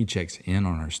 like, he checks in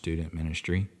on our student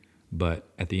ministry, but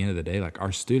at the end of the day, like,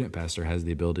 our student pastor has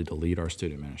the ability to lead our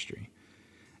student ministry.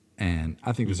 And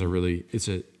I think it's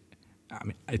the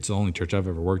only church I've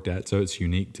ever worked at, so it's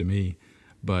unique to me.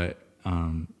 But,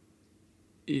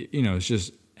 it's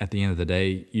just at the end of the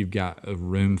day, you've got a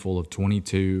room full of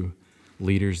 22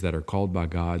 leaders that are called by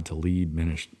God to lead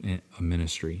a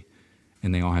ministry,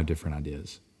 and they all have different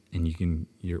ideas. And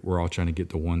we're all trying to get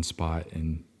to one spot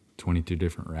in 22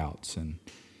 different routes. And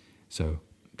so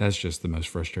that's just the most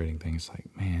frustrating thing. It's like,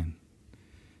 man,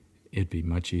 it'd be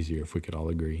much easier if we could all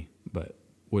agree, but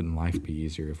wouldn't life be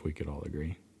easier if we could all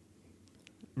agree?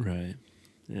 Right.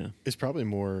 Yeah. It's probably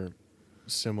more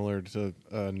similar to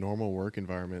a normal work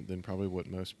environment than probably what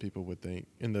most people would think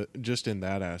in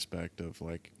that aspect of,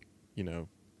 like,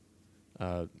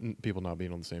 people not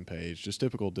being on the same page, just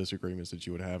typical disagreements that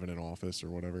you would have in an office or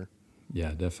whatever.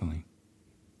 Yeah, definitely.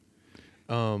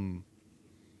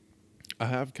 I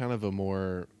have kind of a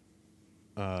more,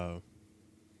 I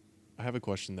have a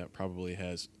question that probably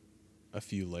has a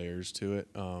few layers to it.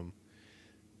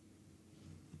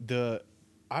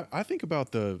 I think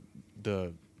about the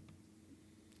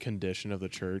condition of the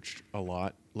church a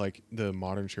lot, like the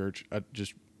modern church,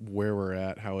 just where we're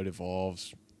at, how it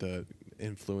evolves, the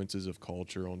influences of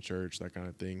culture on church, that kind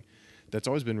of thing. That's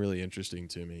always been really interesting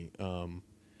to me.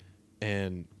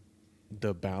 And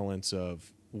the balance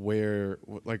of where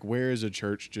is a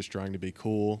church just trying to be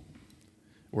cool?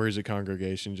 Where is a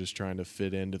congregation just trying to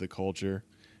fit into the culture?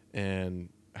 And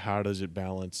how does it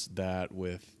balance that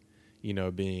with,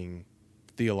 being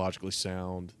theologically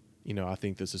sound? I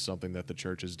think this is something that the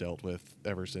church has dealt with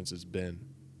ever since it's been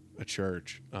a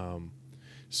church.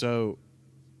 So,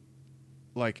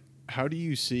 like, how do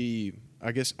you see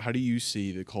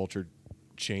the culture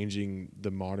changing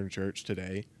the modern church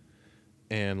today?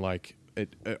 And, like,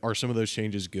 are some of those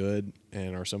changes good,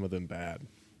 and are some of them bad?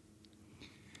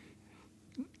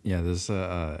 Yeah,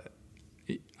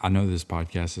 I know this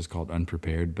podcast is called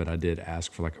Unprepared, but I did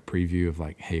ask for like a preview of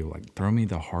like, hey, like, throw me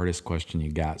the hardest question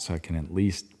you got so I can at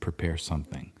least prepare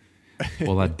something.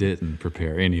 Well, I didn't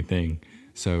prepare anything.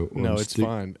 So no, it's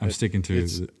fine. I'm sticking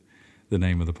to the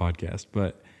name of the podcast,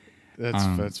 but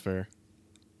that's fair.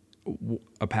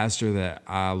 A pastor that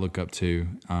I look up to,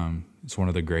 is one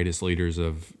of the greatest leaders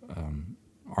of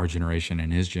our generation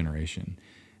and his generation,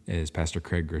 is Pastor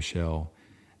Craig Groeschel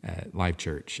at Life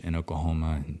Church in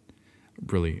Oklahoma and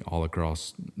really all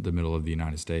across the middle of the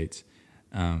United States.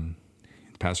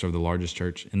 Pastor of the largest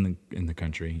church in the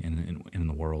country and in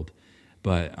the world.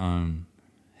 But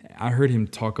I heard him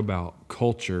talk about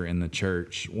culture in the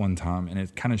church one time, and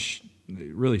it kind of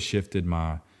it really shifted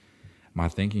my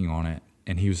thinking on it.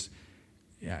 And he was,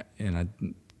 and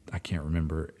I can't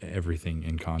remember everything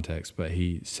in context, but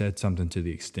he said something to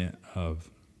the extent of,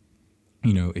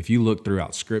 if you look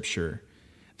throughout Scripture,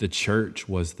 the church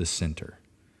was the center.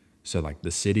 So, like,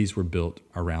 the cities were built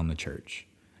around the church.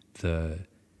 The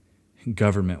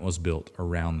government was built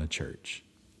around the church.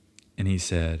 And he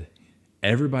said,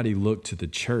 everybody looked to the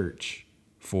church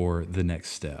for the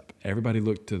next step. Everybody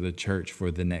looked to the church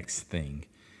for the next thing.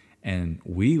 And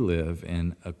we live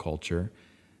in a culture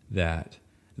that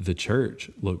the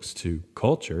church looks to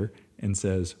culture and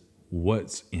says,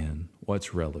 what's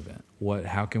relevant?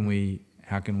 How can we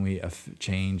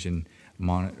change and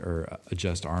monitor or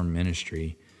adjust our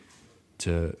ministry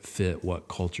to fit what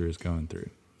culture is going through?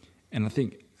 And I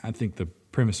think the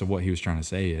premise of what he was trying to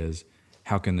say is,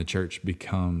 how can the church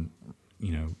become,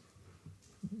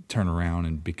 turn around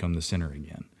and become the center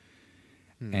again?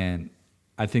 And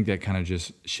I think that kind of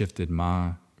just shifted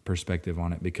my perspective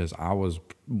on it, because I was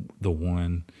the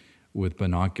one with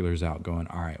binoculars out going,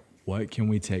 all right, what can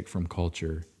we take from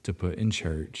culture to put in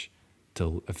church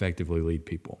to effectively lead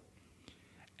people?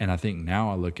 And I think now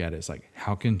I look at it, it's like,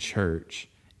 how can church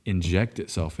inject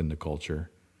itself into culture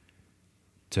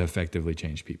to effectively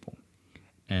change people?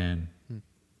 And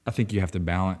I think you have to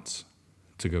balance,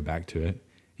 to go back to it,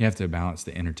 you have to balance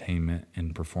the entertainment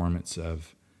and performance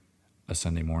of a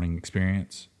Sunday morning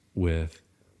experience with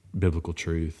biblical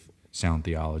truth, sound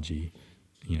theology,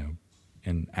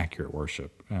 and accurate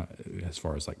worship, as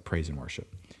far as like praise and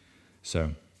worship.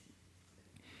 So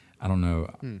I don't know.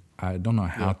 I don't know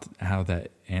how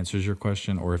that answers your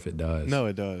question, or if it does. No,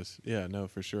 it does. Yeah, no,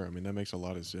 for sure. I mean, that makes a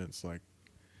lot of sense. Like,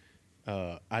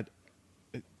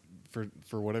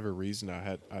 for whatever reason,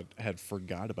 I had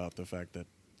forgot about the fact that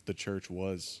the church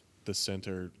was the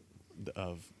center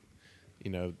of,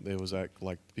 it was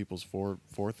like people's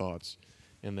forethoughts,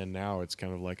 and then now it's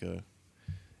kind of like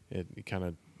it kind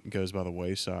of goes by the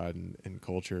wayside, and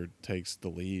culture takes the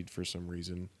lead for some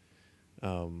reason.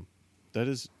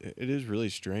 It is really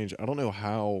strange. I don't know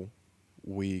how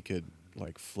we could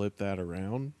like flip that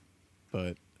around,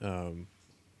 but I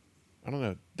don't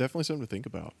know. Definitely something to think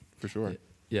about for sure.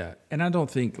 Yeah, and I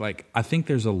don't think I think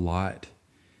there's a lot.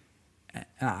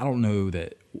 I don't know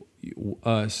that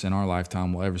us in our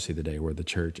lifetime will ever see the day where the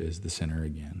church is the center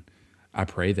again. I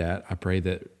pray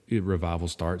that revival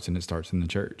starts, and it starts in the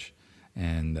church,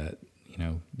 and that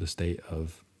the state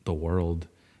of the world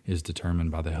is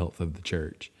determined by the health of the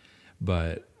church.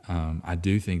 But I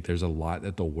do think there's a lot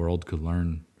that the world could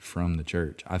learn from the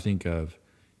church. I think of,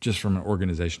 just from an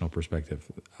organizational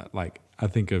perspective, I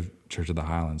think of Church of the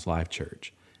Highlands, Life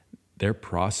Church. Their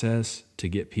process to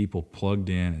get people plugged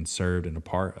in and served and a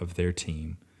part of their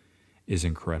team is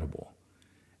incredible.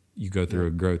 You go through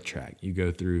a growth track. You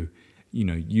go through,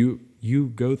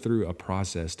 you go through a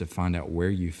process to find out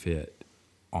where you fit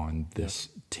on this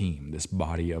team, this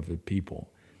body of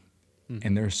people.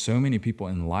 And there are so many people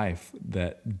in life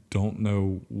that don't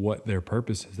know what their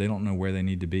purpose is. They don't know where they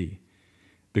need to be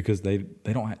because they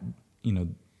don't have,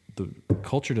 the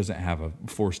culture doesn't have a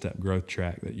 4-step growth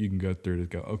track that you can go through to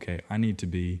go, okay, I need to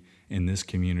be in this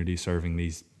community serving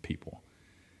these people.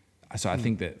 So I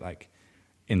think that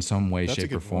in some way, That's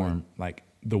shape, or form,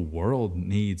 the world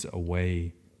needs a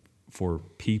way for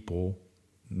people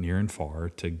near and far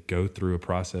to go through a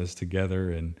process together.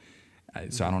 And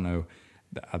so I don't know.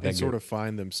 They sort of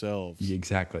find themselves.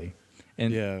 Exactly.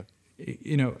 And,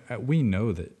 we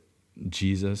know that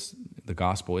Jesus, the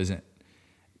gospel isn't,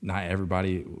 not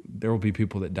everybody, there will be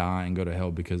people that die and go to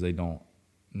hell because they don't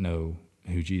know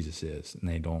who Jesus is, and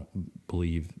they don't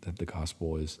believe that the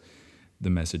gospel is the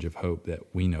message of hope that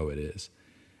we know it is.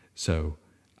 So,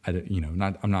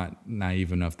 I'm not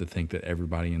naive enough to think that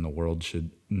everybody in the world should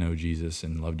know Jesus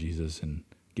and love Jesus and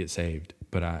get saved.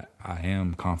 But I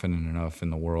am confident enough in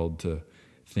the world to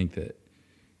think that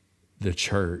the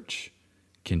church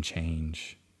can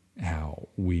change how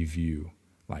we view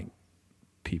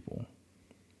people.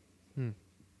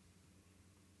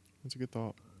 That's a good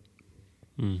thought.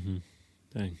 Mm-hmm.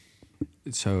 Dang.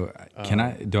 So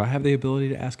do I have the ability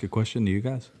to ask a question to you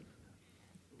guys?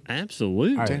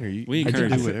 Absolutely. All right. Tanner, We you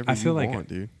encourage can you. do whatever I feel you like want,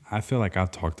 dude. I feel like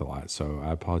I've talked a lot, so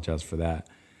I apologize for that.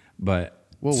 But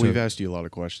We've asked you a lot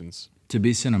of questions. To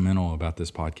be sentimental about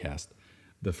this podcast,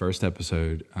 the first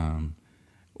episode,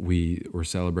 we were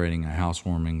celebrating a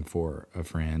housewarming for a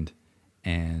friend,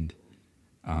 and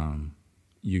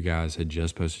you guys had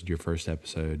just posted your first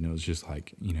episode, and it was just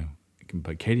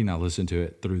but Katie and I listened to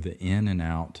it through the In and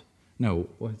Out. No,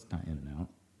 it's not In and Out.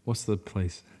 What's the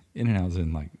place? In and Out's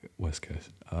in West Coast.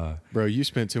 Bro, you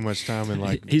spent too much time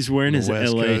in He's wearing his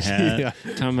West LA Coast. hat. Yeah.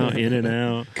 Talking about In and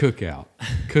Out. Cookout.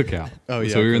 Oh,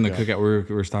 yeah, So we were in the Cookout. Cookout.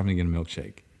 We were stopping to get a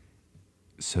milkshake.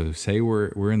 So say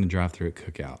we're in the drive-thru at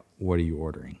Cookout. What are you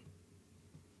ordering?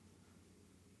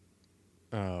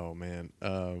 Oh man.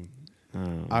 Oh.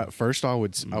 I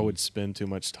would spend too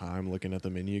much time looking at the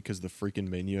menu because the freaking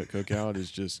menu at Cookout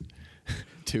is just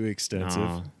too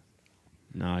extensive.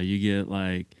 No, you get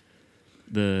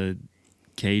the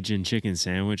Cajun chicken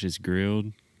sandwich is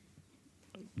grilled,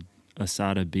 a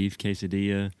side of beef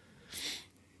quesadilla,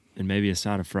 and maybe a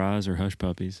side of fries or hush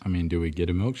puppies. I mean, do we get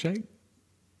a milkshake?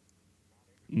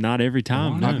 Not every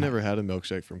time. No. I've never had a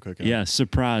milkshake from Cookout. Yeah,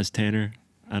 surprise, Tanner.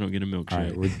 I don't get a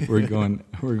milkshake. All right,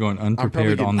 we're going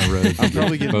unprepared getting- on the road. I'm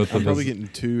probably Both of us. getting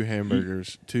 2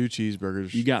 hamburgers, 2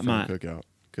 cheeseburgers. You got from my- Cookout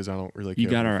because I don't really care. You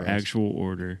got for our fries. actual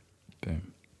order.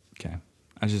 Boom. Okay.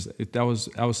 That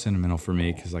was sentimental for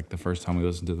me because the first time we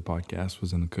listened to the podcast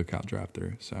was in the Cookout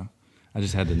drive-thru. So I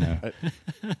just had to know.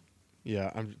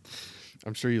 Yeah,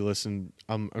 I'm sure you listened.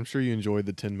 I'm sure you enjoyed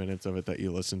the 10 minutes of it that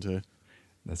you listened to.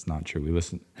 That's not true. We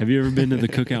listened. Have you ever been to the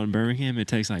Cookout in Birmingham? It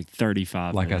takes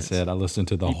 35 Like minutes. I said, I listened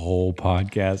to the whole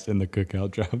podcast in the Cookout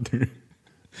drive-thru.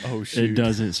 Oh shoot! It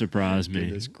doesn't surprise me.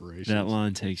 Goodness gracious. That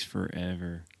line takes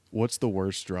forever. What's the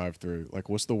worst drive-through?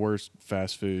 What's the worst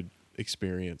fast food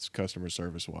experience, customer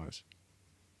service wise?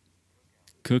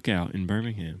 Cookout in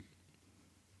Birmingham.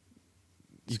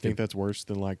 You think that's worse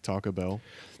than Taco Bell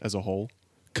as a whole?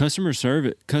 Customer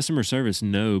service,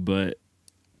 no, but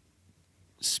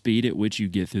speed at which you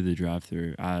get through the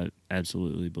drive-thru, I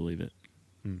absolutely believe it.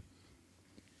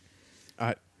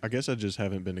 I guess I just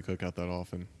haven't been to Cookout that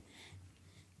often.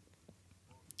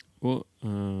 Well,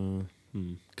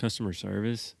 customer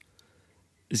service,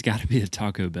 it's got to be a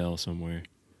Taco Bell somewhere.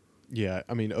 Yeah,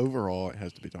 I mean, overall, it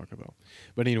has to be Taco Bell.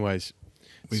 But anyways,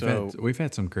 We've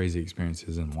had some crazy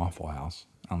experiences in Waffle House.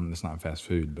 It's not fast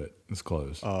food, but it's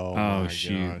close. oh Oh my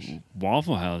shoot, gosh.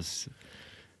 Waffle House.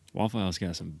 Waffle House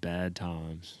got some bad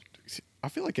times. I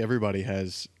feel like everybody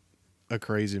has a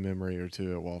crazy memory or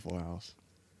two at Waffle House.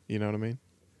 You know what I mean?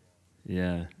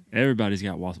 Yeah, everybody's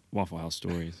got Waffle House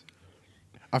stories.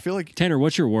 I feel like Tanner,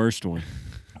 what's your worst one?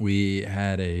 We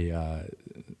had a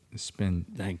spin.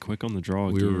 Dang, quick on the draw.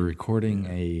 We were again. recording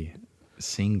a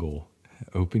single,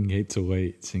 Open Gates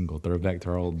Await single, throwback to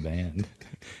our old band.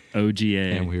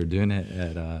 OGA. And we were doing it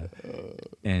at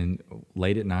and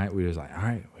late at night we was like, all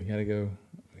right, we gotta go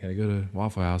to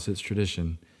Waffle House, it's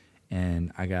tradition.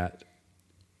 And I got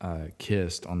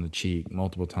kissed on the cheek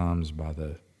multiple times by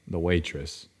the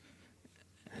waitress.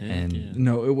 Heck And yeah.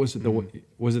 no, it was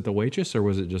was it the waitress or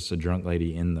was it just a drunk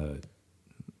lady in the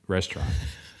restaurant?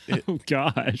 Oh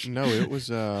gosh. no, it was.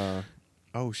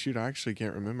 Oh shoot, I actually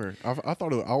can't remember. I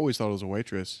always thought it was a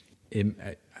waitress.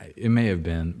 It may have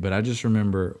been, but I just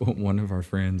remember one of our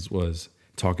friends was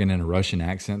talking in a Russian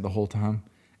accent the whole time.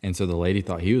 And so the lady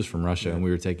thought he was from Russia, and we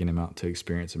were taking him out to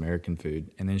experience American food.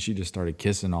 And then she just started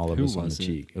kissing all of Who us on was the it?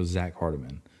 cheek. It was Zach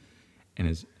Hardiman.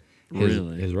 And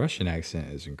Really? his Russian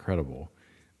accent is incredible.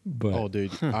 But Oh,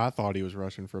 dude, I thought he was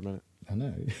Russian for a minute. I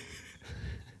know.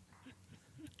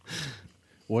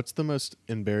 What's the most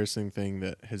embarrassing thing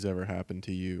that has ever happened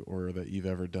to you or that you've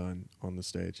ever done on the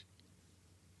stage?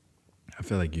 I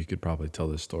feel like you could probably tell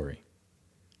this story.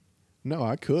 No,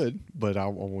 I could, but I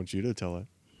want you to tell it.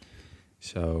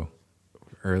 So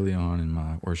early on in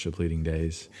my worship leading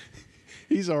days,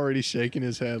 He's already shaking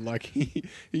his head like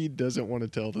he doesn't want to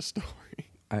tell the story.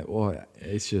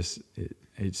 it's just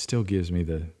it still gives me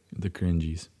the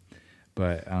cringies.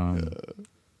 But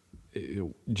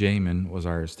Jamin was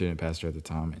our student pastor at the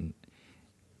time, and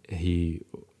it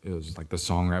was like the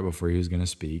song right before he was going to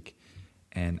speak,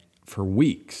 and for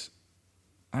weeks,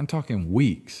 I'm talking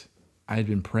weeks, I had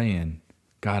been praying,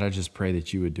 God, I just pray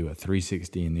that you would do a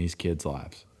 360 in these kids'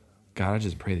 lives. God, I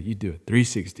just pray that you do a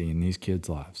 360 in these kids'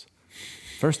 lives.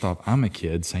 First off, I'm a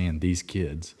kid saying these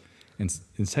kids, and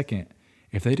second,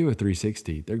 if they do a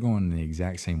 360, they're going in the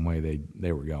exact same way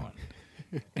they were going.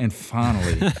 And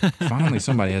finally,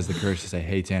 somebody has the courage to say,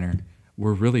 hey, Tanner,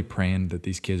 we're really praying that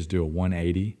these kids do a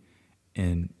 180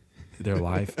 in their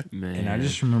life. Man. And I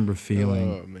just remember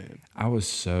feeling, Oh man! I was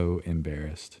so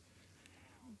embarrassed.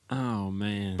 Oh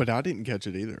man. But I didn't catch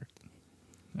it either.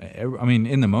 I mean,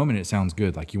 in the moment, it sounds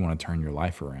good, like you want to turn your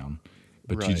life around.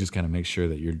 But you Right. just got to make sure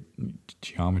that your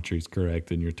geometry is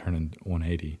correct and you're turning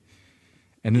 180.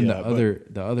 And then Yeah,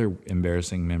 the other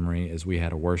embarrassing memory is we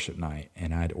had a worship night,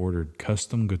 and I'd ordered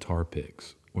custom guitar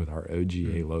picks with our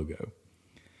OGA logo.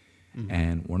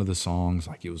 And one of the songs,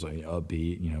 like it was like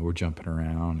upbeat, we're jumping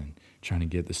around and trying to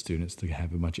get the students to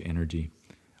have a bunch of energy.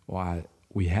 Well,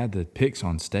 we had the picks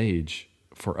on stage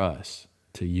for us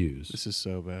to use, This is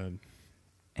so bad.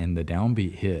 and the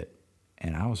downbeat hit,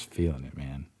 and I was feeling it,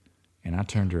 man. And I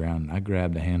turned around and I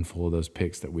grabbed a handful of those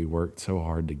picks that we worked so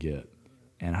hard to get,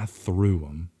 and I threw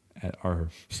them at our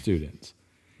students.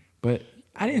 But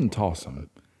I didn't toss them.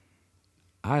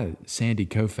 I Sandy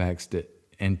Koufaxed it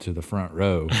into the front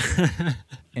row,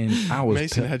 and I was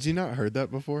Mason, had you not heard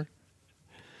that before?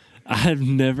 I've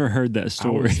never heard that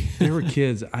story. There were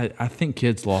kids. I think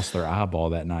kids lost their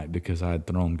eyeball that night because I had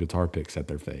thrown guitar picks at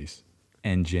their face.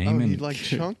 And Oh, Jamin, he like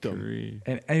chunked them. Grief.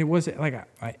 and it wasn't like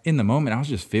in the moment I was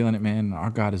just feeling it, man.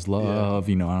 Our God is love,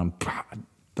 and I'm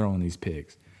throwing these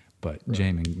picks. But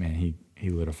Jamin, man, he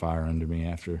lit a fire under me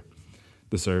after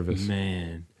the service.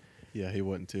 Man. Yeah, he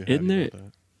wasn't too Isn't happy it- about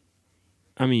that.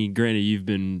 I mean, granted, you've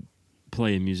been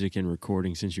playing music and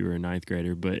recording since you were a ninth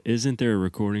grader, but isn't there a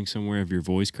recording somewhere of your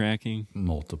voice cracking?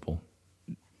 Multiple.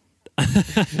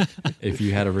 If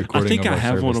you had a recording, I think of I our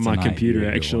have one service on my tonight, computer, you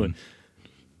would hear actually. one.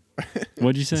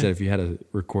 What'd you I said say? if you had a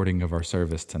recording of our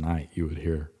service tonight, you would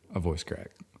hear a voice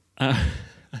crack.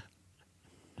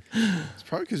 It's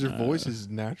probably because your voice is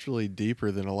naturally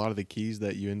deeper than a lot of the keys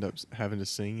that you end up having to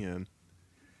sing in.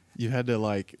 You had to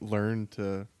like learn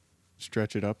to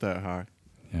stretch it up that high.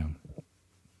 Yeah.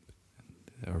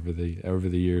 Over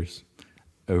the years,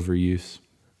 overuse.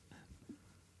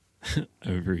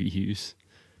 Overuse.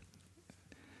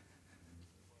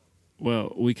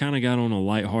 Well, we kind of got on a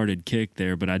lighthearted kick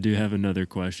there, but I do have another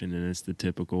question, and it's the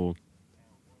typical.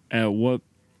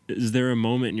 Is there a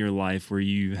moment in your life where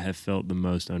you have felt the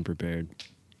most unprepared,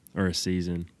 or a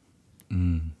season?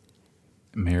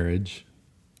 Marriage.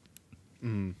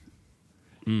 One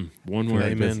feel word.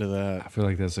 like Amen to that. I feel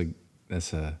like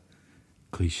that's a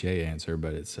cliche answer,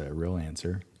 but it's a real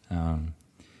answer.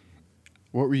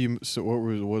 What were you? So what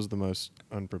was the most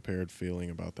unprepared feeling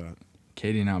about that?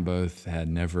 Katie and I both had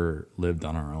never lived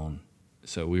on our own.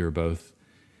 So we were both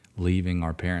leaving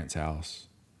our parents' house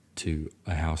to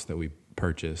a house that we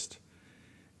purchased.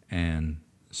 And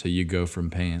so you go from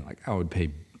paying, like I would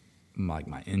pay like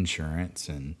my insurance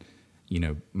and, you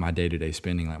know, my day-to-day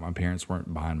spending. Like my parents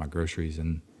weren't buying my groceries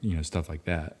and, you know, stuff like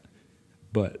that.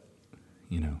 But,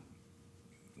 you know,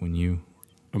 when you...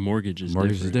 A mortgage is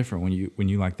Mortgage is different. When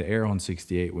you like the air on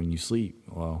 68 when you sleep,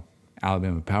 well,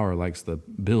 Alabama Power likes the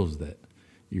bills that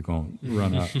you're going to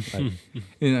run up. Like,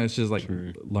 you know, it's just like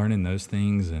True. learning those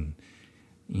things, and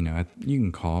you know, you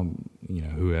can call, you know,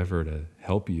 whoever to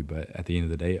help you, but at the end of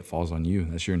the day, it falls on you.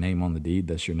 That's your name on the deed.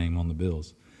 That's your name on the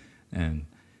bills, and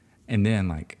then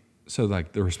like so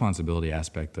like the responsibility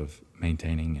aspect of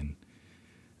maintaining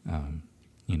and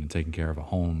you know, taking care of a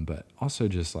home, but also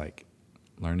just like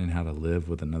learning how to live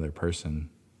with another person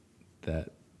that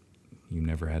you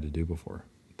never had to do before.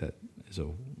 That is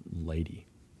a lady.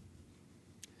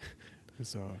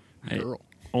 It's a Hey, girl.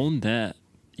 On that,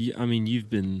 I mean, you've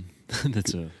been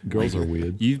that's a Girls are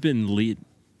weird. You've been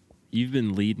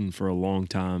leading for a long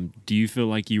time. Do you feel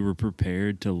like you were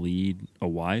prepared to lead a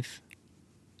wife?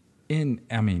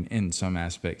 In some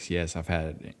aspects, yes. I've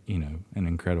had, you know, an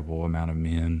incredible amount of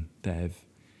men that have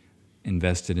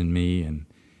invested in me and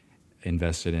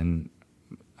invested in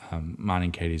mine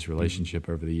and Katie's relationship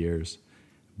over the years.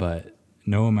 But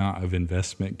no amount of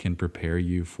investment can prepare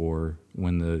you for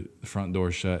when the front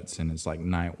door shuts and it's like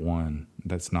night one.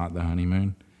 That's not the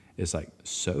honeymoon. It's like,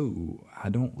 so I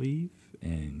don't leave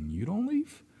and you don't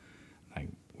leave? Like,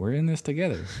 we're in this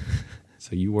together.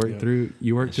 So you work Yeah. through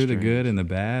the strange. good and the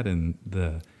bad and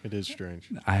the... It is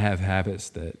strange. I have habits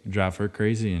that drive her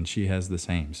crazy, and she has the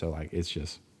same. So, like, it's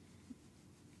just,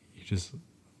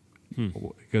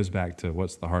 it goes back to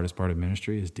what's the hardest part of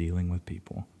ministry is dealing with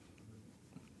people.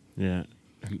 Yeah,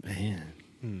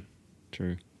 man.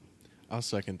 True. I'll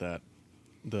second that.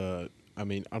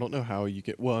 I don't know how you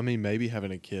get. Well, I mean, maybe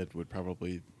having a kid would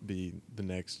probably be the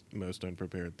next most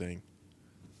unprepared thing.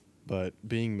 But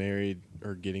being married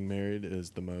or getting married is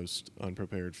the most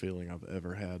unprepared feeling I've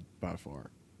ever had by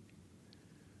far.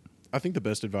 I think the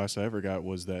best advice I ever got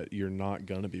was that you're not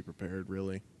gonna be prepared,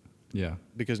 really, Yeah.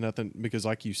 because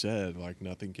like you said, like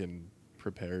nothing can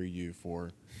prepare you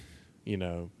for, you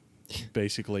know,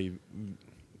 basically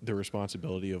the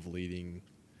responsibility of leading,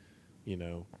 you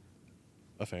know,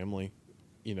 a family,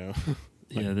 you know.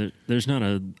 Yeah, there's not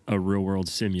a real world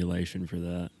simulation for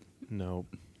that. No.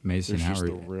 Mason, There's how just are,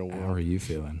 the real how world. are you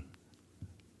feeling?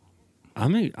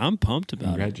 I'm pumped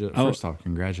about it. First off,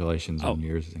 congratulations on Oh,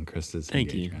 yours and Krista's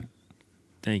thank you. engagement.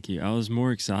 Thank you. I was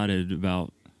more excited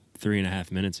about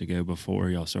 3.5 minutes ago before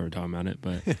y'all started talking about it,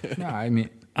 but No, I mean,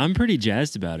 I'm pretty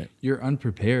jazzed about it. you're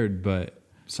unprepared, but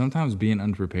sometimes being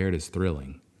unprepared is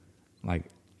thrilling. Like,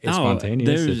 it's No, spontaneous,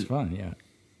 there's- it's fun, yeah.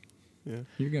 Yeah.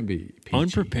 You're going to be peachy.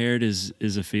 Unprepared is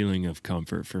a feeling of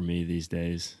comfort for me these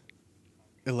days.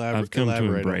 I've come to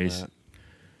Elaborate embrace. on that.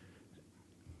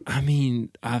 I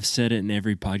mean, I've said it in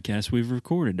every podcast we've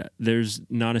recorded. There's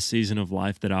not a season of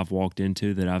life that I've walked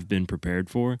into that I've been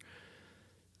prepared for.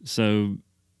 So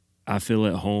I feel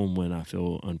at home when I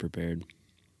feel unprepared.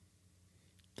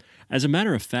 As a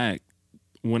matter of fact,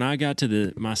 when I got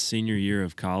to my senior year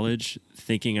of college,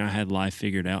 thinking I had life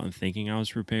figured out and thinking I was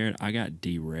prepared, I got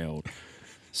derailed.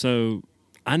 So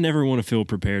I never want to feel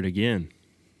prepared again,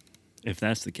 if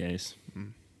that's the case.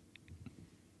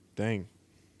 Dang.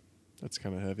 That's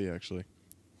kind of heavy, actually.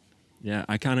 Yeah,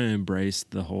 I kind of embraced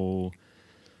the whole.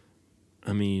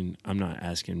 I mean, I'm not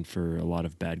asking for a lot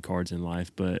of bad cards in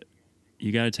life, but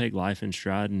you got to take life in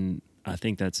stride, and I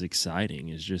think that's exciting.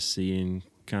 Is just seeing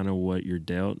kind of what you're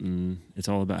dealt, and it's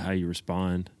all about how you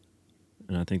respond,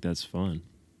 and I think that's fun.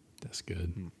 That's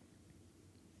good.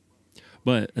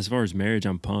 But as far as marriage,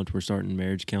 I'm pumped. We're starting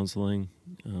marriage counseling.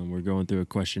 We're going through a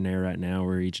questionnaire right now.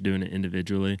 We're each doing it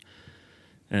individually.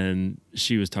 And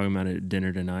she was talking about it at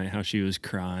dinner tonight, how she was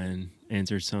crying,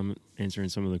 answering some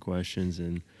of the questions.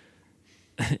 And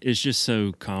it's just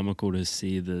so comical to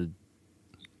see the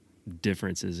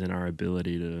differences in our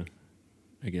ability to,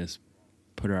 I guess,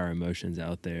 put our emotions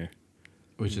out there.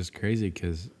 Which is crazy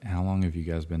because how long have you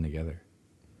guys been together?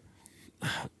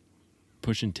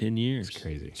 Pushing 10 years. It's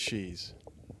crazy. Jeez.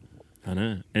 I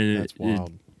know. And That's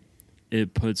wild.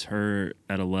 it puts her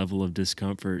at a level of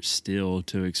discomfort still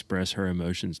to express her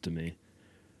emotions to me.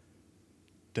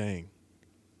 Dang.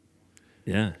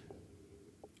 Yeah.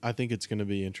 I think it's going to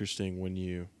be interesting when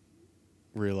you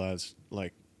realize,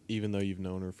 like, even though you've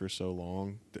known her for so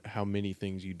long, how many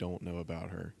things you don't know about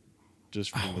her,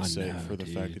 just Oh, for I the sake know, for the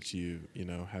fact dude. that you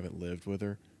know haven't lived with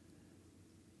her.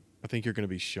 I think you're going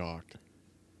to be shocked.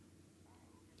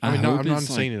 I I mean, hope I'm not it's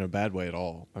like- saying in a bad way at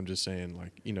all. I'm just saying,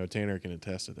 like, Tanner can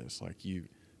attest to this. Like,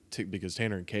 because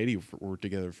Tanner and Katie were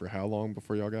together for how long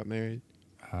before y'all got married?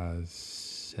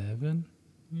 7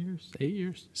 years, 8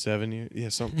 years. 7 years? Yeah,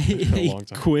 something a he long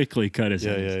time. quickly cut his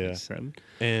Yeah, hands. yeah, yeah. 7.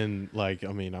 And, like,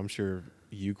 I mean, I'm sure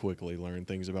you quickly learned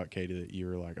things about Katie that you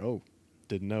were like, oh,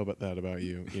 didn't know about that about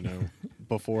you,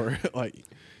 before. Like,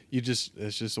 it's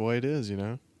just the way it is,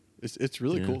 It's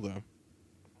really Yeah. cool, though.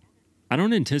 I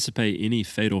don't anticipate any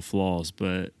fatal flaws,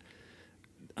 but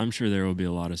I'm sure there will be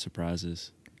a lot of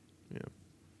surprises. Yeah.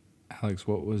 Alex,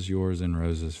 what was yours and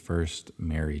Rose's first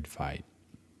married fight?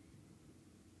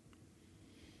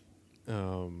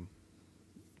 I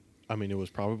mean, it was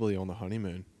probably on the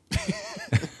honeymoon.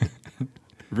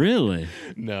 Really?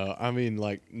 No, I mean,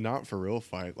 like, not for real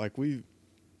fight. Like,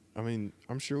 I'm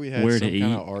sure we had Where to some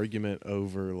kind eat? of argument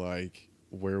over, like,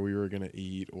 where we were going to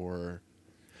eat or...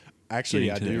 Actually,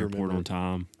 Getting to I the do airport remember.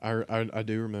 on time. I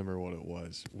do remember what it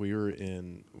was. We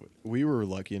were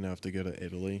lucky enough to go to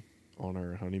Italy on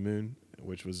our honeymoon,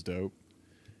 which was dope.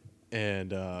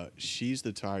 And she's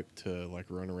the type to, like,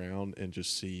 run around and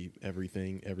just see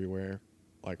everything everywhere,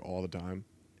 like, all the time.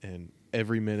 And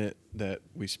every minute that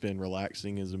we spend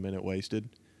relaxing is a minute wasted.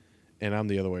 And I'm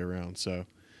the other way around. So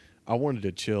I wanted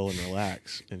to chill and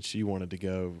relax, and she wanted to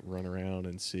go run around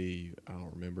and see, I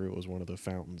don't remember, it was one of the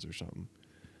fountains or something.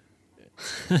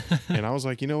 And I was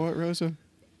like, you know what, Rosa?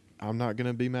 I'm not going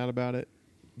to be mad about it.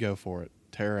 Go for it.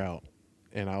 Tear out.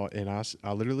 And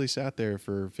I literally sat there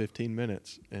for 15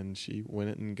 minutes, and she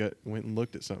went and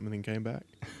looked at something and then came back.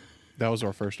 That was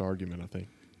our first argument, I think.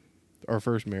 Our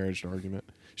first marriage argument.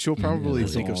 She'll probably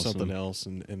that's think of awesome. something else,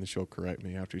 and then she'll correct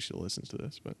me after she listens to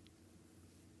this. But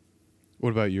what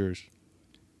about yours?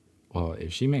 Well,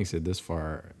 if she makes it this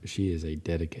far, she is a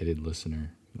dedicated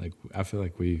listener. Like, I feel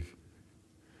like you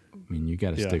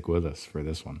got to Yeah. stick with us for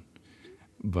this one.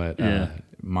 But Yeah.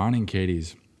 mine and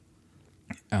Katie's,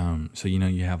 so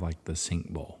you have like the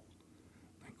sink bowl,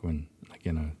 like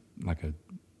in a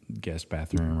guest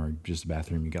bathroom or just a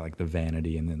bathroom, you got like the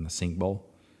vanity and then the sink bowl.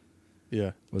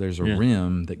 Yeah. Well, there's a Yeah.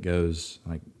 rim that goes,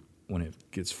 like, when it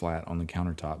gets flat on the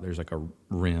countertop, there's like a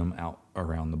rim out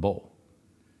around the bowl.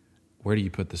 Where do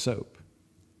you put the soap?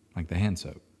 Like the hand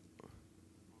soap.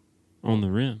 On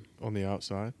the rim. On the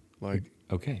outside? Like,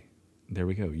 Okay, there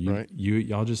we go. Right.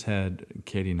 Y'all just had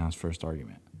Katie and I's first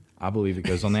argument. I believe it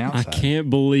goes on the I outside. can't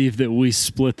believe that we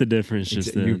split the difference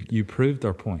just then. You proved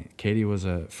our point. Katie was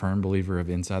a firm believer of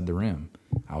inside the rim.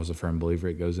 I was a firm believer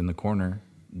it goes in the corner,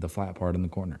 the flat part in the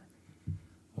corner.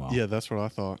 Wow. yeah, that's what I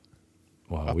thought.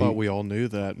 Wow. I thought we all knew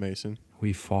that, Mason.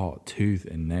 We fought tooth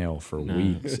and nail for No.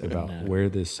 weeks about No. where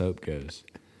this soap goes.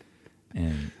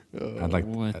 And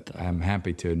I'm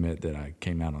happy to admit that I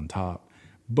came out on top,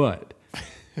 but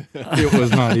it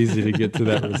was not easy to get to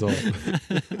that result.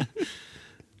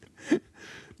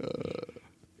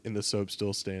 And the soap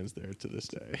still stands there to this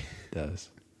day. It does.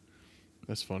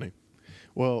 That's funny.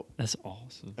 Well, That's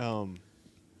awesome.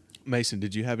 Mason,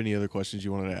 did you have any other questions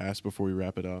you wanted to ask before we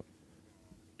wrap it up?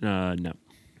 No.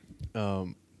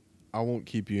 I won't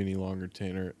keep you any longer,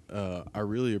 Tanner. I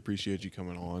really appreciate you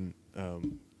coming on.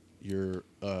 You're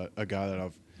a guy that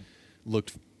I've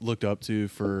looked up to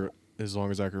for as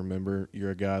long as I can remember.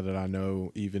 You're a guy that I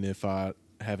know even if I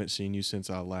haven't seen you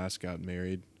since I last got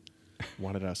married.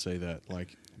 Why did I say that?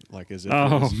 Like as if it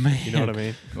Oh, was- man. You know what I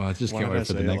mean? Well, I just Why can't did I wait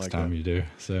for the say it next like time that? you do.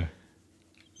 So I'll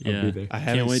Yeah. be there. I Can't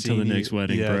haven't wait till the seen next you-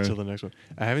 wedding, yeah, bro. till the next one.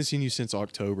 I haven't seen you since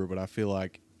October, but I feel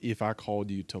like if I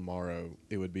called you tomorrow,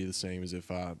 it would be the same as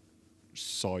if I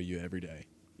saw you every day.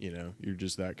 You're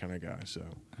just that kind of guy. So,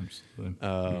 Absolutely.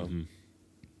 Mhm.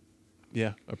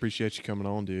 yeah, appreciate you coming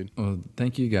on, dude. Well,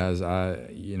 thank you guys.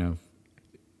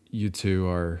 You two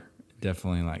are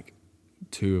definitely like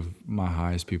two of my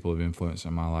highest people of influence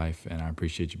in my life, and I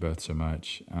appreciate you both so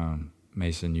much.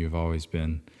 Mason, you've always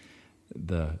been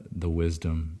the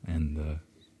wisdom and the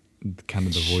kind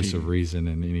of the voice of reason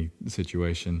in any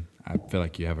situation. I feel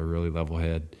like you have a really level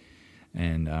head,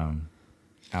 and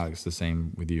Alex, the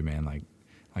same with you, man.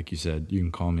 Like you said, you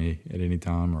can call me at any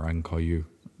time, or I can call you,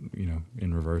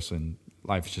 in reverse, and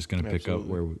life's just going to pick up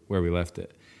where we left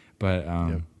it. But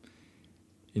I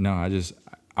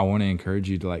want to encourage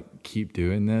you to like keep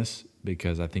doing this,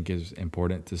 because I think it's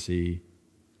important to see,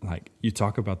 like, you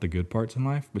talk about the good parts in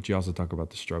life, but you also talk about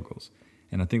the struggles.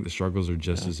 And I think the struggles are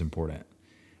just as important,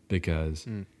 because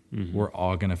we're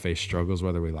all going to face struggles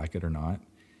whether we like it or not.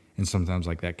 And sometimes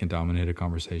like that can dominate a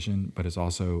conversation, but it's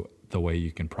also the way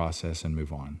you can process and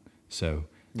move on. So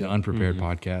the Unprepared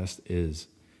podcast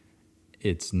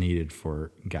it's needed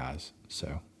for guys.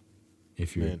 So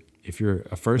if you're Man, if you're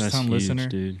a first That's time huge, listener,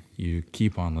 dude. you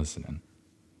keep on listening.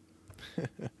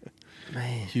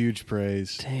 Man, Huge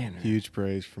praise. Tanner. Huge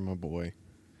praise from my boy.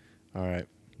 All right.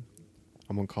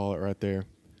 I'm going to call it right there.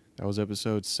 That was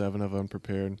episode 7 of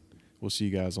Unprepared. We'll see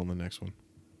you guys on the next one.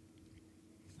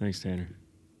 Thanks, Tanner.